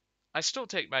 I still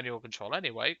take manual control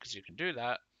anyway, because you can do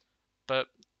that, but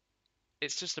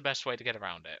it's just the best way to get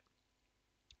around it.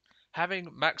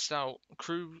 Having maxed out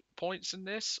crew points in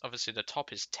this, obviously the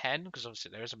top is 10, because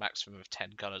obviously there is a maximum of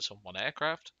 10 gunners on one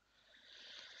aircraft.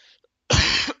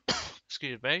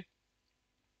 Excuse me.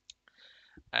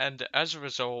 And as a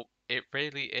result, it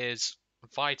really is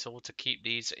vital to keep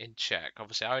these in check.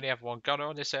 Obviously, I only have one gunner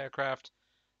on this aircraft.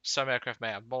 Some aircraft may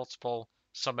have multiple.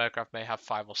 Some aircraft may have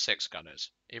 5 or 6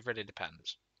 gunners. It really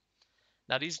depends.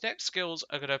 Now, these next skills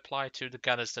are going to apply to the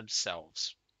gunners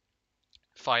themselves.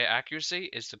 Fire accuracy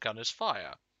is the gunner's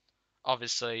fire.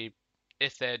 Obviously,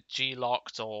 if they're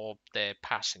G-locked or they're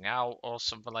passing out or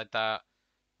something like that,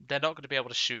 they're not going to be able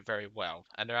to shoot very well,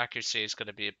 and their accuracy is going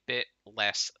to be a bit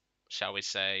less, shall we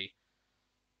say,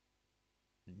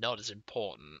 not as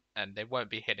important, and they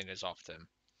won't be hitting as often.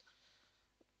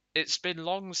 It's been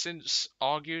long since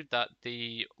argued that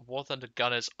the War Thunder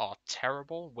Gunners are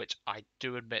terrible, which I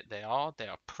do admit they are. They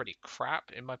are pretty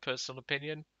crap, in my personal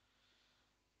opinion.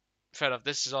 Fair enough,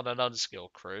 this is on an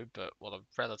unskilled crew, but, well, a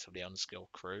relatively unskilled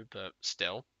crew, but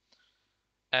still.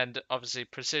 And obviously,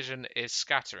 precision is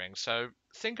scattering. So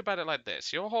think about it like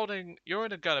this: you're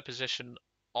in a gunner position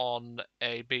on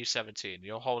a B-17.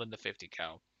 You're holding the 50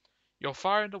 cal. You're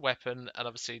firing the weapon, and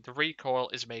obviously the recoil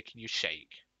is making you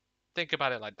shake. Think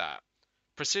about it like that.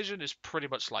 Precision is pretty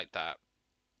much like that.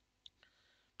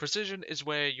 Precision is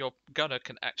where your gunner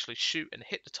can actually shoot and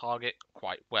hit the target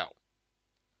quite well.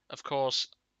 Of course,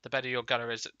 the better your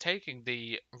gunner is at taking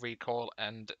the recoil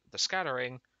and the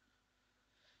scattering,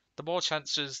 the more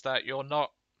chances that your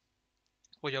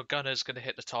gunner is going to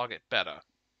hit the target better.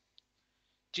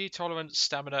 G tolerance,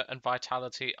 stamina, and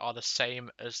vitality are the same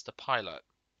as the pilot.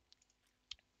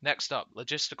 Next up,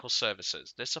 logistical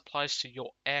services. This applies to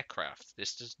your aircraft.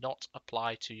 This does not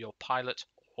apply to your pilot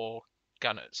or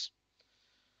gunners.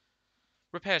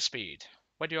 Repair speed.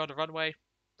 When you're on the runway,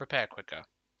 repair quicker.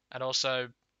 And also,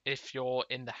 if you're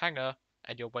in the hangar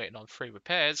and you're waiting on free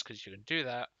repairs, because you can do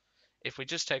that, If we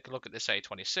just take a look at this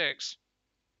A26,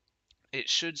 it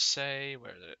should say,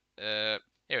 where is it?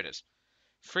 Here it is.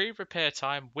 Free repair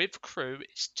time with crew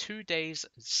is 2 days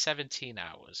and 17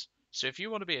 hours. So if you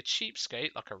want to be a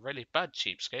cheapskate, like a really bad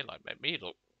cheapskate, like make me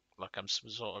look like I'm some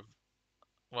sort of,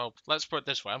 well, let's put it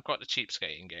this way, I'm quite the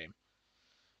cheapskating game.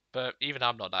 But even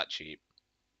I'm not that cheap.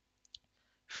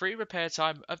 Free repair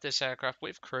time of this aircraft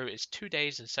with crew is 2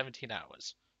 days and 17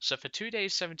 hours. So for 2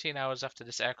 days 17 hours after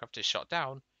this aircraft is shot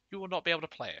down, you will not be able to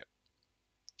play it.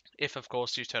 If of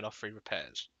course you turn off free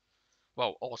repairs.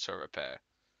 Well, auto repair.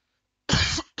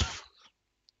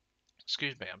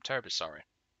 Excuse me, I'm terribly sorry.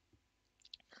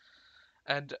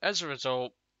 And as a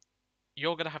result,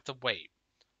 you're going to have to wait.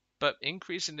 But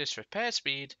increasing this repair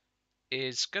speed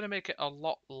is going to make it a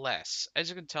lot less. As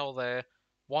you can tell there,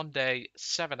 1 day,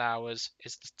 7 hours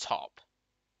is the top.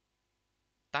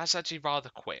 That's actually rather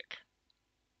quick.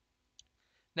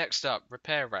 Next up,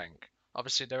 repair rank.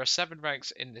 Obviously, there are 7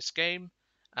 ranks in this game,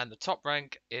 and the top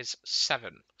rank is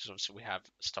 7, because obviously we have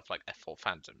stuff like F4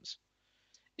 Phantoms.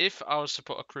 If I was to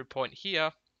put a crew point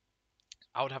here,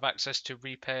 I would have access to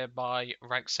repair my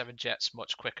rank 7 jets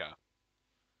much quicker.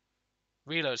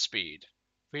 Reload speed.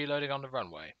 Reloading on the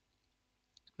runway.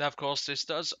 Now, of course, this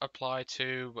does apply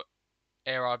to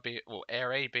Air RB, well,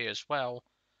 Air AB as well,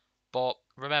 but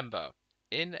remember,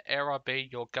 in Air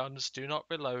RB, your guns do not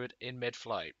reload in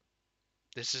mid-flight.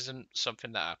 This isn't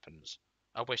something that happens.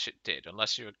 I wish it did,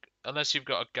 unless you've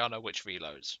got a gunner which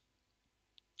reloads.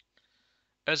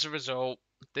 As a result,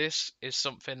 this is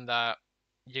something that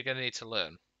you're going to need to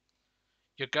learn.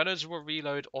 Your gunners will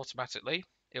reload automatically.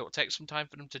 It will take some time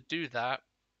for them to do that,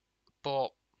 but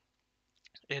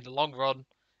in the long run,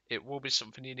 it will be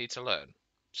something you need to learn.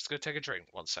 Just go take a drink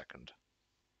 1 second.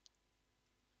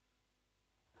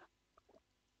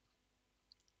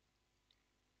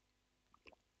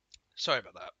 Sorry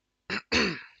about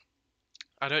that.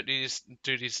 I don't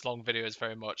do these long videos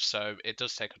very much, so it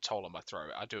does take a toll on my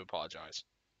throat. I do apologize.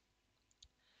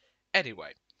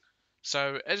 Anyway,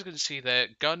 so as you can see there,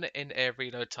 gun in air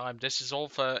reload time, this is all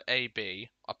for AB,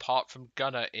 apart from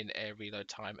gunner in air reload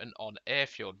time and on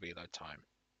airfield reload time.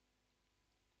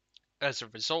 As a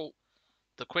result,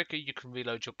 the quicker you can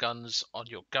reload your guns on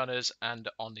your gunners and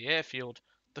on the airfield,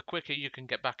 the quicker you can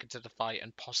get back into the fight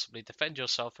and possibly defend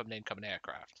yourself from an incoming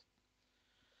aircraft.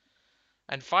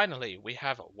 And finally, we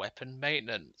have weapon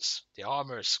maintenance, the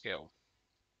armor skill.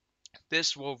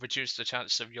 This will reduce the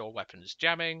chance of your weapons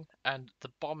jamming and the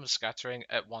bomb scattering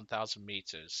at 1000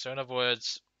 meters. So in other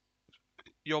words,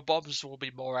 your bombs will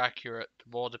be more accurate,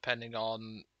 more depending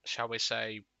on, shall we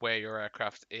say, where your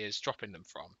aircraft is dropping them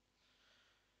from.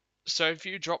 So if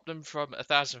you drop them from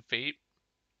 1000 feet,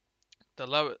 the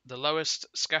lowest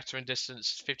scattering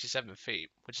distance is 57 feet,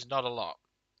 which is not a lot.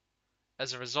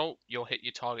 As a result, you'll hit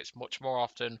your targets much more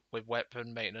often with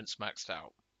weapon maintenance maxed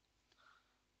out.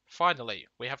 Finally,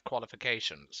 we have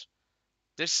qualifications.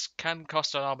 This can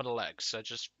cost an arm and a leg, so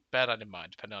just bear that in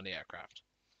mind depending on the aircraft.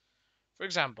 For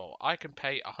example, I can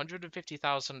pay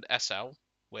 150,000 SL,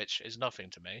 which is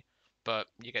nothing to me, but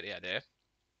you get the idea,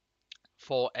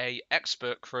 for a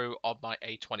expert crew on my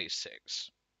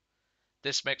A26.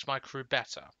 This makes my crew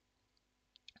better.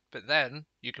 But then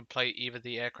you can play either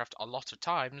the aircraft a lot of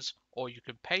times, or you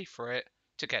can pay for it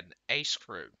to get an ace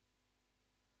crew.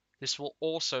 This will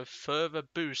also further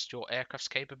boost your aircraft's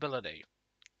capability.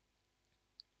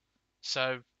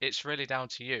 So it's really down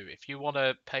to you. If you want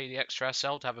to pay the extra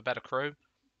SL to have a better crew,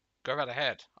 go right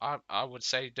ahead. I would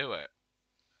say do it.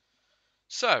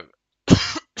 So,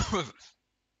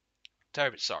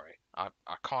 terribly sorry. I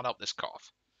can't help this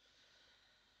cough.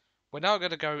 We're now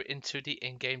going to go into the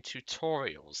in-game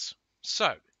tutorials.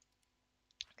 So,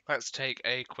 let's take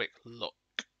a quick look.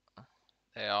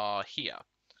 They are here.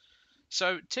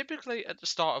 So, typically at the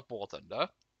start of War Thunder,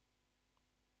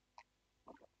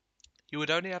 you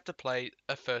would only have to play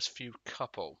a first few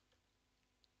couple,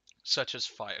 such as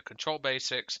Fighter Control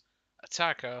Basics,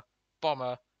 Attacker,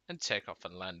 Bomber, and Takeoff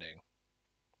and Landing.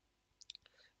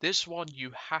 This one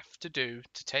you have to do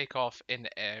to take off in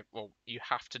air, well, you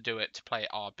have to do it to play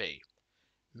RB.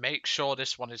 Make sure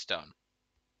this one is done.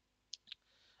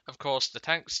 Of course, the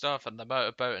tank stuff and the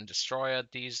motorboat and destroyer,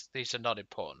 these are not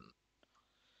important.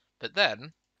 But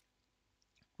then,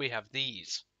 we have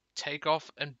these. Takeoff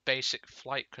and basic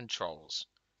flight controls.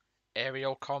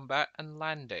 Aerial combat and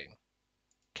landing.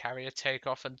 Carrier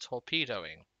takeoff and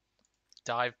torpedoing.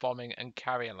 Dive bombing and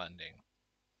carrier landing.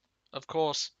 Of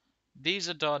course, these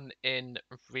are done in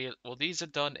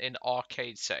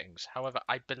arcade settings. However,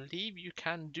 I believe you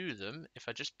can do them if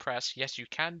I just press, yes, you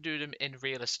can do them in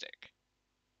realistic.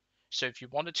 So if you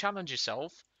want to challenge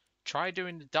yourself, Try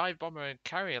doing the dive bomber and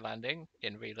carrier landing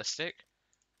in realistic.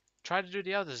 Try to do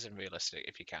the others in realistic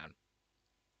if you can.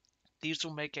 These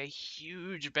will make a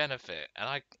huge benefit,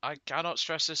 and I cannot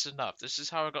stress this enough. This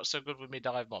is how I got so good with me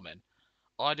dive bombing.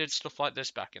 I did stuff like this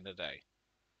back in the day,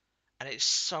 and it's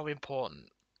so important.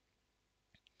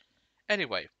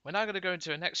 Anyway, we're now going to go into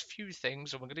the next few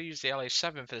things, and we're going to use the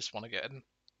LA7 for this one again,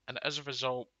 and as a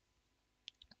result,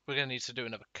 we're going to need to do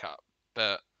another cut,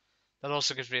 but that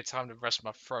also gives me a time to rest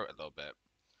my throat a little bit.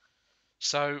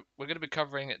 So we're going to be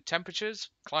covering temperatures,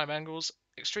 climb angles,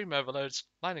 extreme overloads,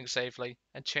 landing safely,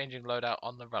 and changing loadout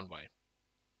on the runway.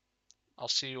 I'll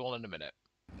see you all in a minute.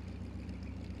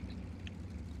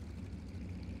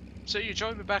 So you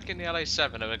joined me back in the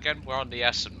LA7, and again we're on the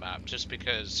Essen map, just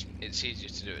because it's easier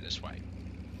to do it this way.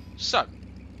 So,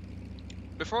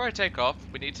 before I take off,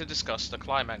 we need to discuss the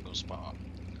climb angles part.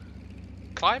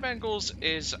 Climb angles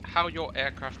is how your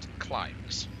aircraft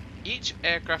climbs. Each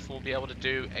aircraft will be able to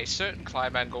do a certain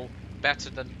climb angle better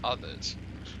than others.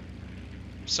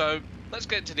 So, let's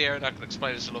get into the air and I can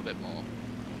explain this a little bit more.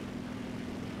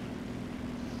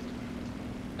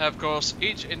 Now, of course,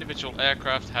 each individual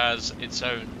aircraft has its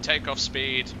own takeoff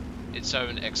speed, its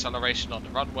own acceleration on the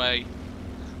runway,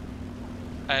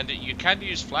 and you can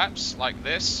use flaps like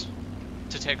this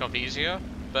to take off easier,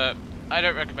 but I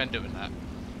don't recommend doing that.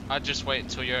 I'd just wait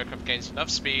until your aircraft gains enough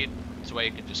speed to where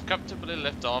you can just comfortably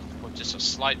lift off with just a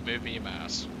slight move of your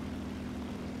mass.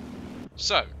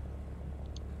 So,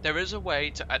 there is a way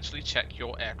to actually check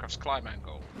your aircraft's climb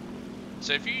angle.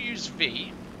 So if you use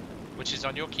V, which is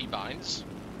on your keybinds,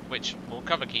 which we'll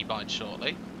cover keybinds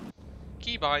shortly,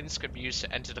 keybinds can be used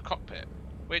to enter the cockpit,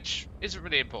 which isn't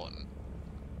really important.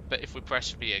 But if we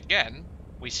press V again,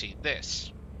 we see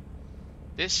this.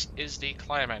 This is the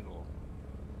climb angle.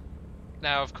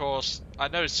 Now, of course, I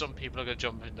know some people are going to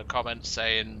jump in the comments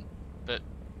saying, but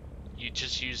you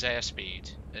just use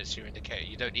airspeed as your indicator,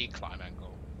 you don't need climb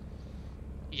angle.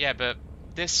 Yeah, but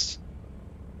this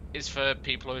is for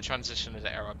people who are transitioning to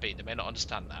ARB, they may not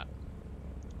understand that.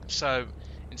 So,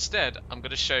 instead, I'm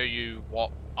going to show you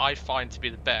what I find to be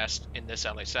the best in this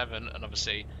LA7, and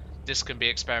obviously, this can be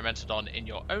experimented on in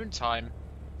your own time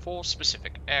for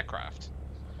specific aircraft.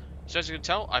 So as you can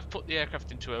tell, I've put the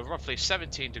aircraft into a roughly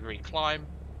 17-degree climb,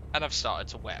 and I've started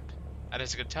to web. And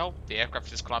as you can tell, the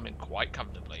aircraft is climbing quite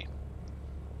comfortably.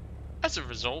 As a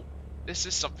result, this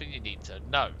is something you need to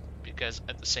know, because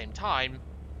at the same time,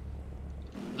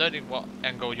 learning what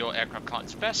angle your aircraft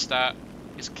climbs best at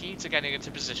is key to getting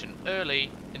into position early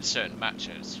in certain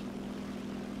matches.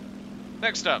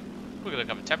 Next up, we're going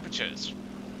to cover temperatures.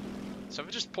 So if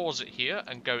I just pause it here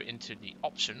and go into the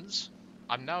options,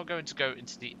 I'm now going to go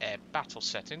into the air battle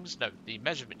settings, no, the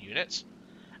measurement units,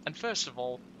 and first of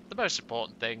all, the most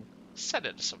important thing, set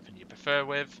it to something you prefer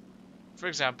with. For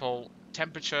example,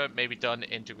 temperature may be done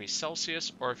in degrees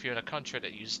Celsius, or if you're in a country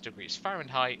that uses degrees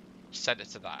Fahrenheit, set it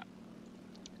to that.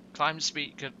 Climb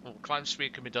speed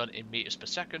can be done in meters per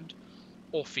second,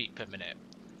 or feet per minute.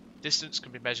 Distance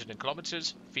can be measured in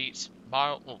kilometers, feet,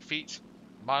 I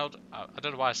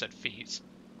don't know why I said feet,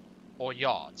 or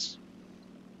yards.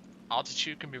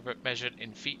 Altitude can be measured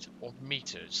in feet or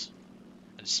meters,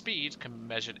 and speed can be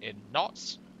measured in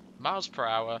knots, miles per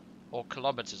hour, or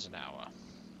kilometers an hour.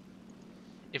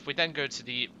 If we then go to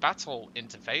the battle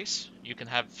interface, you can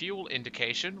have fuel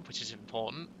indication, which is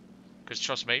important, because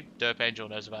trust me, Derp Angel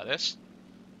knows about this,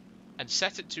 and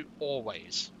set it to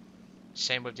always.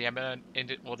 Same with the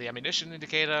ammunition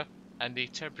indicator and the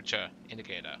temperature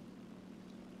indicator.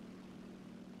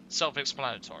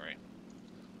 Self-explanatory.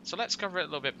 So let's cover it a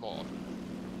little bit more.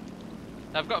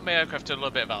 Now I've got my aircraft at a little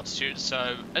bit of altitude,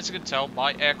 so as you can tell,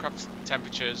 my aircraft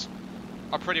temperatures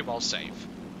are pretty well safe.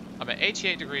 I'm at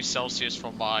 88 degrees Celsius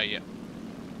for my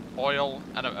oil,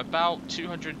 and I'm about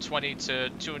 220 to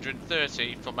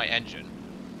 230 for my engine.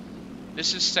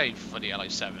 This is safe for the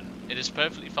LA7. It is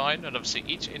perfectly fine, and obviously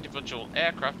each individual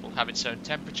aircraft will have its own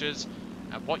temperatures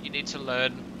and what you need to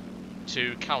learn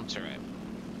to counter it.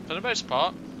 For the most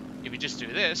part, if you just do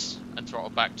this and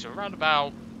throttle back to around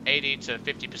about 80 to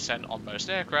 50% on most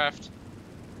aircraft,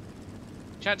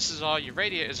 chances are your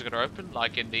radiators are going to open,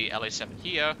 like in the LA7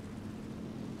 here,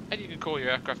 and you can cool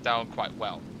your aircraft down quite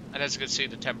well. And as you can see,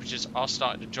 the temperatures are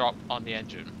starting to drop on the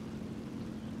engine.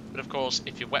 But of course,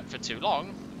 if you're wet for too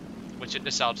long, which at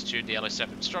this altitude the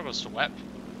LA7 struggles to wet,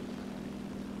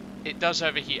 it does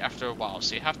overheat after a while,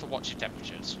 so you have to watch your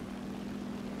temperatures.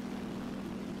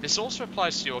 This also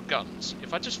applies to your guns.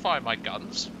 If I just fire my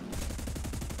guns,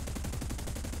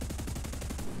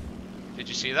 did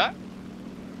you see that?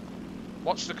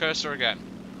 Watch the cursor again.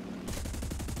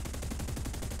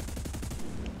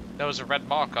 There was a red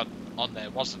mark on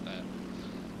there, wasn't there?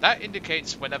 That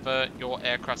indicates whenever your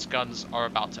aircraft's guns are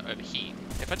about to overheat.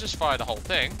 If I just fire the whole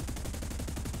thing,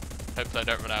 hopefully I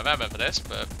don't run out of ammo for this,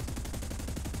 but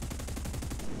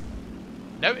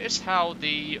notice how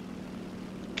the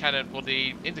cannon, or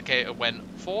the indicator,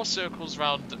 went 4 circles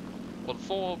around, well,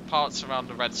 4 parts around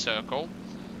the red circle,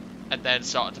 and then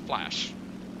started to flash.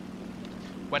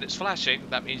 When it's flashing,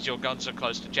 that means your guns are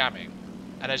close to jamming.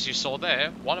 And as you saw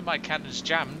there, one of my cannons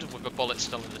jammed with a bullet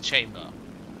still in the chamber.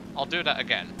 I'll do that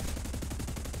again.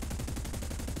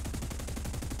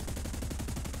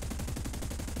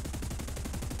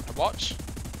 And watch.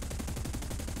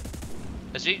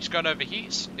 As each gun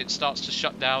overheats, it starts to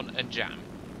shut down and jam.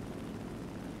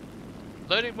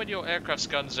 Learning when your aircraft's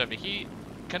guns overheat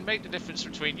can make the difference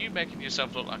between you making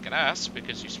yourself look like an ass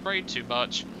because you sprayed too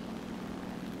much,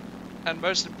 and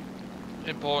most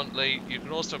importantly, you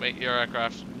can also make your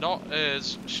aircraft not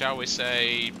as, shall we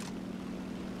say,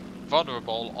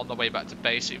 vulnerable on the way back to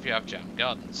base if you have jammed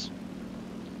guns.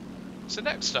 So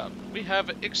next up, we have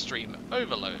extreme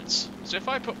overloads. So if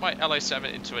I put my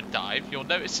LA7 into a dive, you'll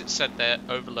notice it said there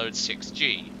overload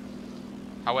 6G.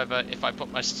 However, if I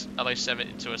put my LA7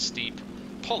 into a steep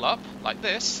pull-up, like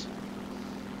this,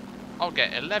 I'll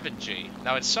get 11G.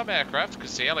 Now in some aircraft,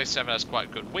 because the LA7 has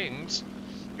quite good wings,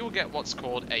 you'll get what's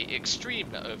called a extreme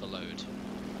overload.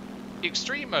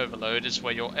 Extreme overload is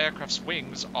where your aircraft's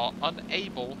wings are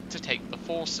unable to take the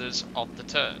forces of the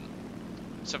turn.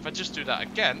 So if I just do that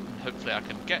again, hopefully I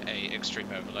can get a extreme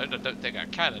overload. I don't think I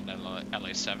can in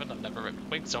LA7. I've never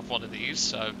ripped wings off one of these,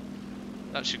 so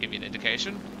that should give you an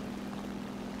indication.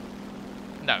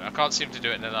 No, I can't seem to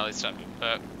do it in an LA7,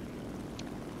 but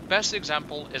best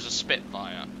example is a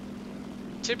Spitfire.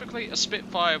 Typically a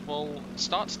Spitfire will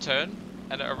start to turn,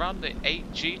 and at around the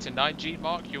 8G to 9G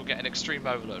mark you'll get an extreme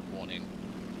overload warning.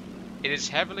 It is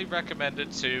heavily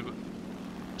recommended to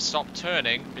stop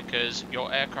turning because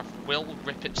your aircraft will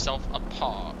rip itself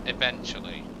apart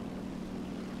eventually.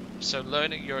 So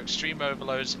learning your extreme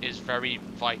overloads is very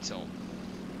vital.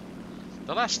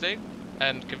 The last thing,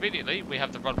 and conveniently we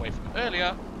have the runway from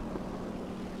earlier,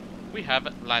 we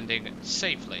have landing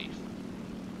safely.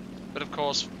 But of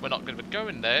course we're not going to be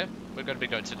going there, we're going to be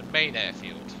going to the main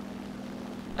airfield.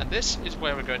 And this is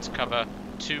where we're going to cover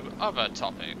 2 other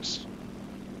topics.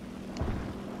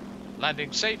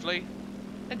 Landing safely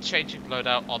and changing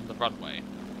loadout on the runway.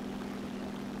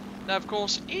 Now of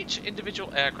course each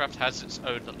individual aircraft has its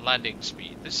own landing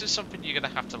speed. This is something you're going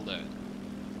to have to learn.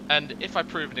 And if I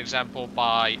prove an example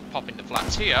by popping the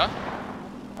flaps here,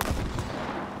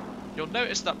 you'll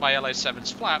notice that my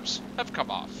LA7's flaps have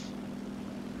come off.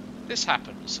 This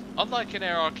happens. Unlike in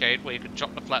Air Arcade where you can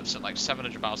drop the flaps at like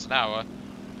 700 miles an hour,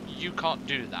 you can't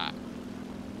do that.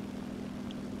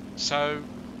 So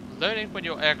learning when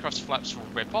your aircraft's flaps will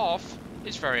rip off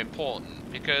is very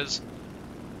important, because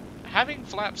having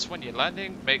flaps when you're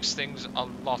landing makes things a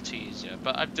lot easier,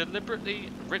 but I've deliberately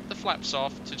ripped the flaps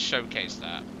off to showcase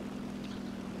that.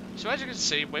 So as you can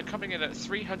see, we're coming in at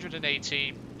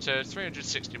 380 to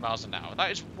 360 miles an hour.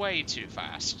 That is way too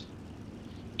fast.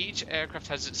 Each aircraft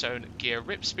has its own gear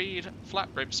rip speed, flap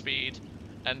rip speed,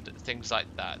 and things like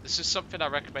that. This is something I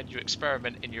recommend you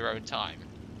experiment in your own time.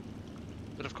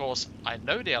 But of course, I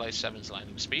know the LA7's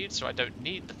landing speed, so I don't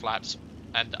need the flaps,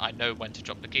 and I know when to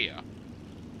drop the gear.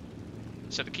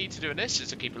 So the key to doing this is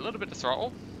to keep a little bit of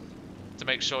throttle, to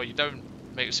make sure you don't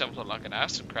make yourself look like an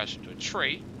ass and crash into a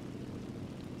tree.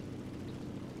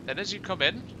 Then as you come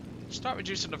in, start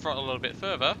reducing the throttle a little bit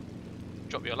further,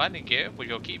 drop your landing gear with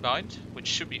your keybind, which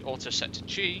should be auto set to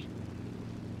G,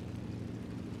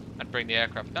 and bring the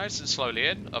aircraft nice and slowly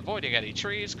in, avoiding any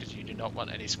trees because you do not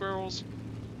want any squirrels,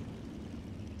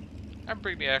 and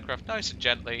bring the aircraft nice and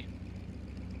gently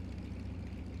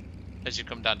as you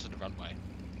come down to the runway.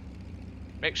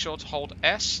 Make sure to hold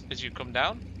S as you come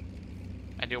down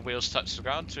and your wheels touch the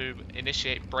ground to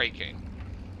initiate braking.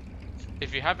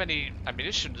 If you have any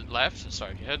ammunition left,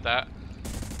 sorry if you heard that,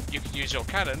 you can use your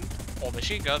cannon or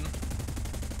machine gun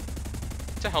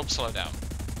to help slow down.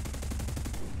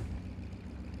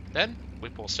 Then we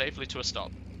pull safely to a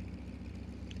stop.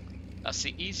 That's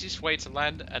the easiest way to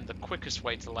land and the quickest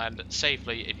way to land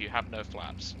safely if you have no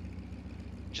flaps.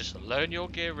 Just learn your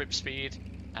gear rip speed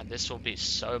and this will be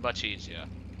so much easier.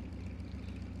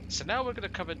 So now we're going to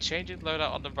cover changing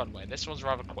loadout on the runway, and this one's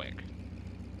rather quick.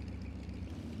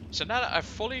 So now that I've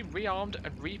fully rearmed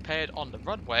and repaired on the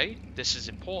runway, this is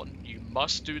important, you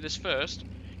must do this first.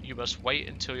 You must wait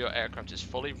until your aircraft is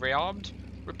fully rearmed,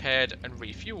 repaired and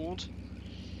refueled.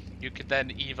 You can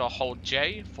then either hold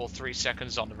J for 3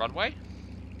 seconds on the runway,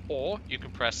 or you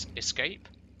can press escape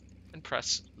and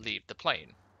press leave the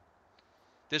plane.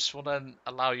 This will then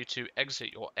allow you to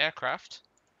exit your aircraft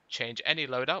change any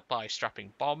loadout by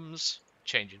strapping bombs,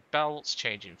 changing belts,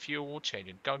 changing fuel,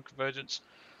 changing gun convergence,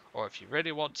 or if you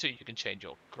really want to, you can change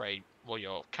your grey or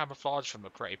your camouflage from a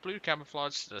grey-blue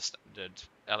camouflage to the standard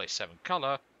LA7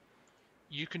 color.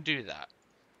 You can do that.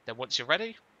 Then once you're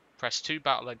ready, press 2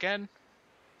 battle again,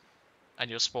 and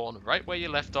you'll spawn right where you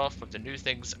left off with the new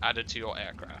things added to your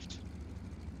aircraft.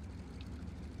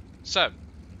 So,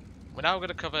 we're now going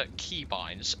to cover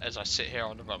keybinds as I sit here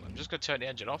on the run. I'm just going to turn the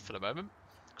engine off for the moment,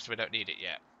 because we don't need it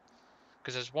yet.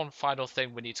 Because there's one final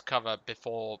thing we need to cover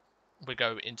before we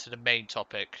go into the main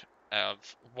topic of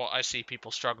what I see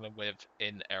people struggling with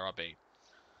in ARB.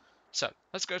 So,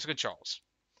 let's go to controls.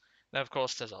 Now, of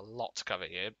course, there's a lot to cover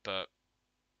here, but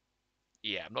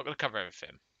yeah, I'm not going to cover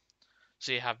everything.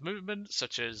 So you have movement,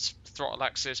 such as throttle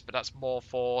axis, but that's more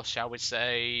for, shall we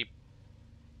say,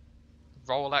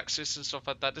 roll axis and stuff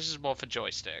like that. This is more for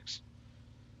joysticks.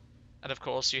 And of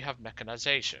course, you have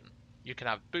mechanization. You can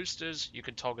have boosters, you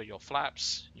can toggle your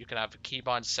flaps, you can have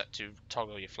keybinds set to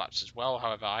toggle your flaps as well.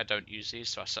 However, I don't use these,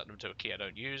 so I set them to a key I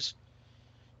don't use.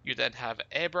 You then have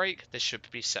air brake. This should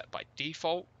be set by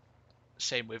default.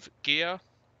 Same with gear.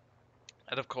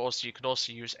 And of course, you can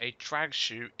also use a drag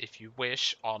chute if you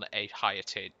wish on a higher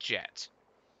tiered jet.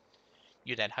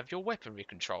 You then have your weaponry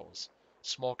controls.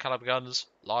 Small caliber guns,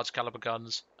 large caliber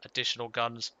guns, additional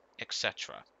guns,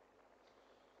 etc.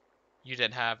 You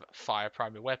then have fire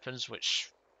primary weapons, which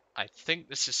I think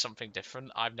this is something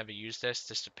different. I've never used this.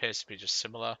 This appears to be just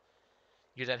similar.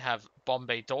 You then have bomb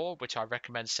bay door, which I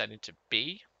recommend setting to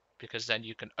B, because then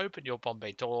you can open your bomb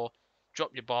bay door,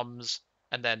 drop your bombs,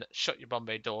 and then shut your bomb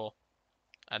bay door,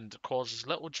 and causes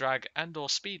little drag and or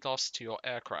speed loss to your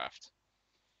aircraft.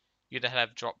 You then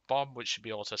have drop bomb, which should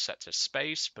be auto set to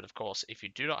space, but of course, if you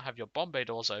do not have your bomb bay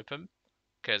doors open,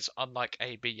 because unlike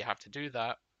AB you have to do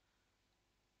that,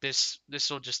 this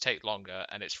will just take longer,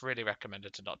 and it's really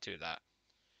recommended to not do that.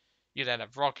 You then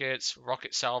have rockets,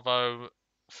 rocket salvo,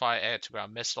 fire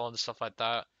air-to-ground missile, and stuff like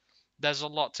that. There's a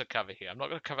lot to cover here. I'm not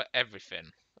going to cover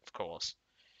everything, of course.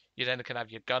 You then can have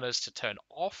your gunners to turn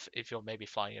off if you're maybe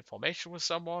flying in formation with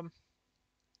someone.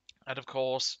 And of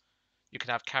course, you can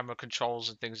have camera controls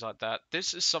and things like that.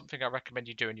 This is something I recommend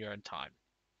you do in your own time.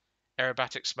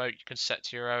 Aerobatic mode you can set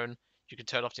to your own. You can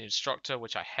turn off the instructor,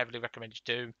 which I heavily recommend you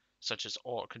do, such as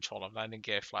auto control of landing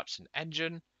gear, flaps, and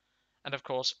engine. And of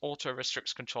course, auto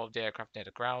restricts control of the aircraft near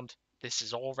the ground. This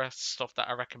is all stuff that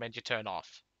I recommend you turn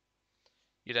off.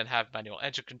 You then have manual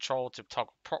engine control to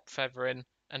toggle prop feathering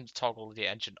and toggle the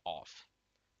engine off.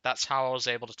 That's how I was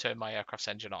able to turn my aircraft's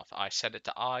engine off. I set it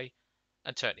to I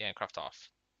and turn the aircraft off,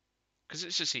 because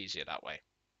it's just easier that way.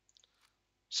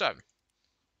 So,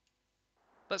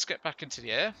 let's get back into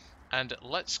the air and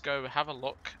let's go have a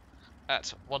look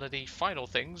at one of the final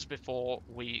things before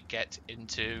we get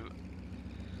into,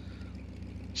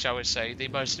 shall we say, the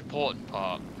most important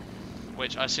part,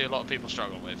 which I see a lot of people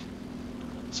struggle with.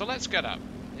 So let's get up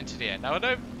into the air. Now I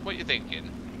know what you're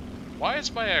thinking. Why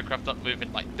is my aircraft not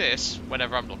moving like this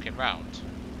whenever I'm looking round?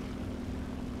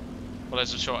 Well,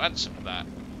 there's a short answer for that.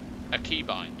 A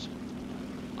keybind.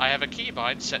 I have a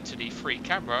keybind set to the free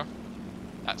camera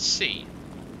at C.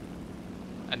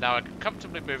 And now I can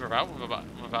comfortably move around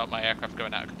without my aircraft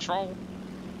going out of control.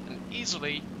 And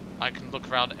easily, I can look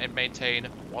around and maintain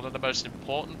one of the most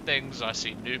important things I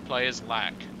see new players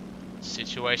lack.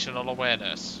 Situational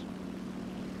awareness.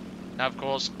 Now, of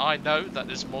course, I know that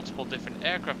there's multiple different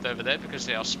aircraft over there because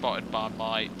they are spotted by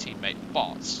my teammate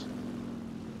bots.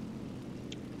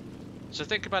 So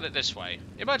think about it this way.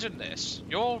 Imagine this.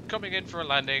 You're coming in for a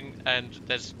landing and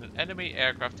there's an enemy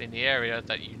aircraft in the area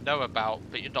that you know about,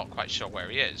 but you're not quite sure where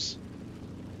he is.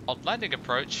 On landing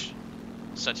approach,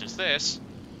 such as this,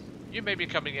 you may be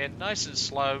coming in nice and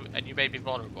slow and you may be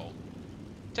vulnerable.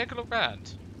 Take a look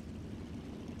around.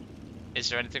 Is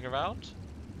there anything around?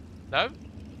 No?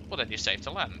 Well, then you're safe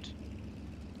to land.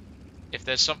 If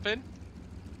there's something,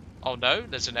 oh no,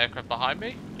 there's an aircraft behind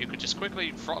me, you could just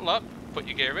quickly throttle up, put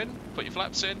your gear in, put your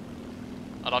flaps in,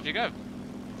 and off you go.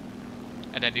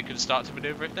 And then you can start to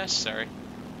maneuver if necessary.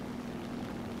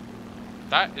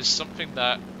 That is something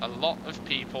that a lot of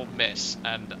people miss,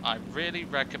 and I really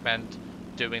recommend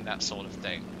doing that sort of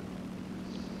thing.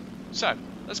 So,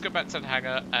 let's go back to the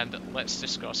hangar and let's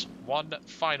discuss one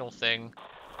final thing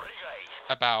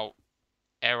about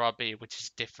AirRB, which is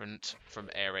different from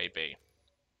AirAB.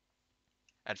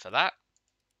 And for that,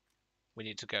 we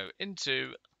need to go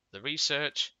into the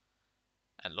research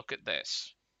and look at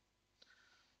this.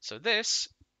 So this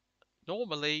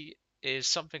normally is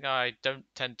something I don't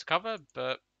tend to cover,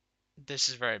 but this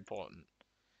is very important.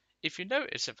 If you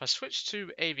notice, if I switch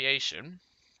to aviation,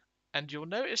 and you'll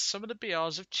notice some of the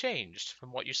BRs have changed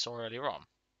from what you saw earlier on.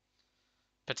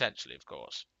 Potentially, of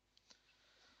course.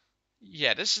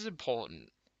 Yeah, this is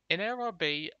important. In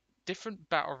ARB, different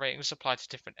battle ratings apply to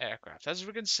different aircraft. As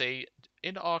we can see,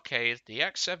 in Arcade, the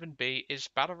X-7B is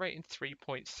battle rating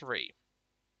 3.3,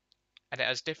 and it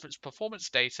has different performance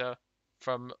data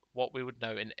from what we would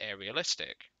know in Air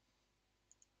Realistic.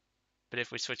 But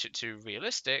if we switch it to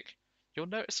Realistic, you'll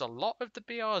notice a lot of the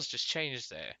BRs just changed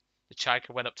there. The Chaika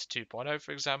went up to 2.0,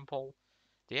 for example.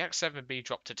 The X-7B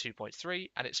dropped to 2.3,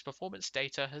 and its performance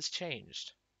data has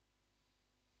changed.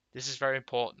 This is very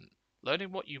important.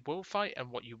 Learning what you will fight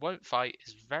and what you won't fight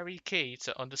is very key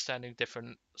to understanding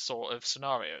different sort of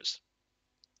scenarios.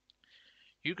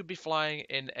 You could be flying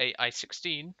in a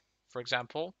I-16, for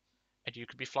example, and you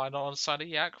could be flying alongside a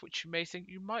Yak, which you may think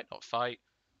you might not fight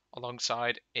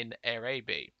alongside in Air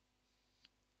AB.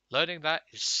 Learning that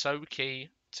is so key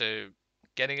to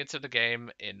getting into the game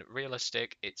in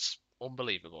Realistic. It's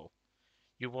unbelievable.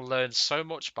 You will learn so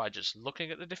much by just looking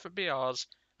at the different BRs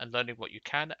and learning what you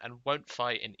can and won't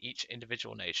fight in each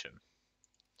individual nation.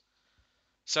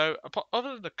 So,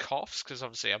 other than the coughs, because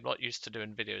obviously I'm not used to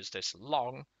doing videos this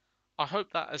long, I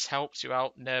hope that has helped you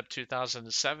out, NERB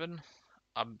 2007.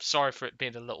 I'm sorry for it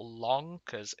being a little long,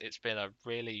 because it's been a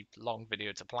really long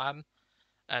video to plan,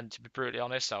 and to be brutally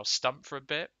honest, I was stumped for a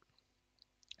bit.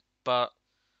 But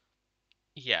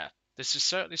yeah, this is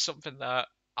certainly something that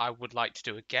I would like to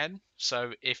do again.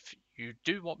 So if you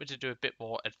do want me to do a bit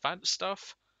more advanced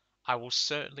stuff, I will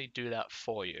certainly do that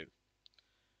for you.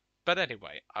 But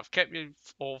anyway, I've kept you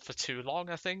all for too long,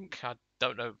 I think. I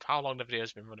don't know how long the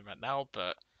video's been running right now,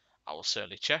 but I will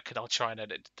certainly check and I'll try and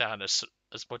edit it down as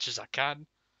much as I can.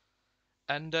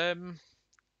 And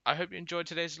I hope you enjoyed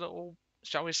today's little,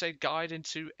 shall we say, guide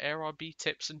into ARB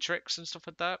tips and tricks and stuff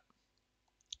like that.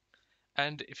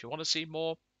 And if you want to see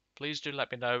more, please do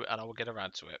let me know and I will get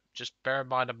around to it. Just bear in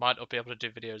mind I might not be able to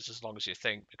do videos as long as you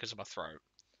think because of my throat.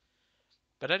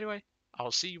 But anyway,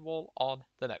 I'll see you all on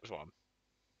the next one.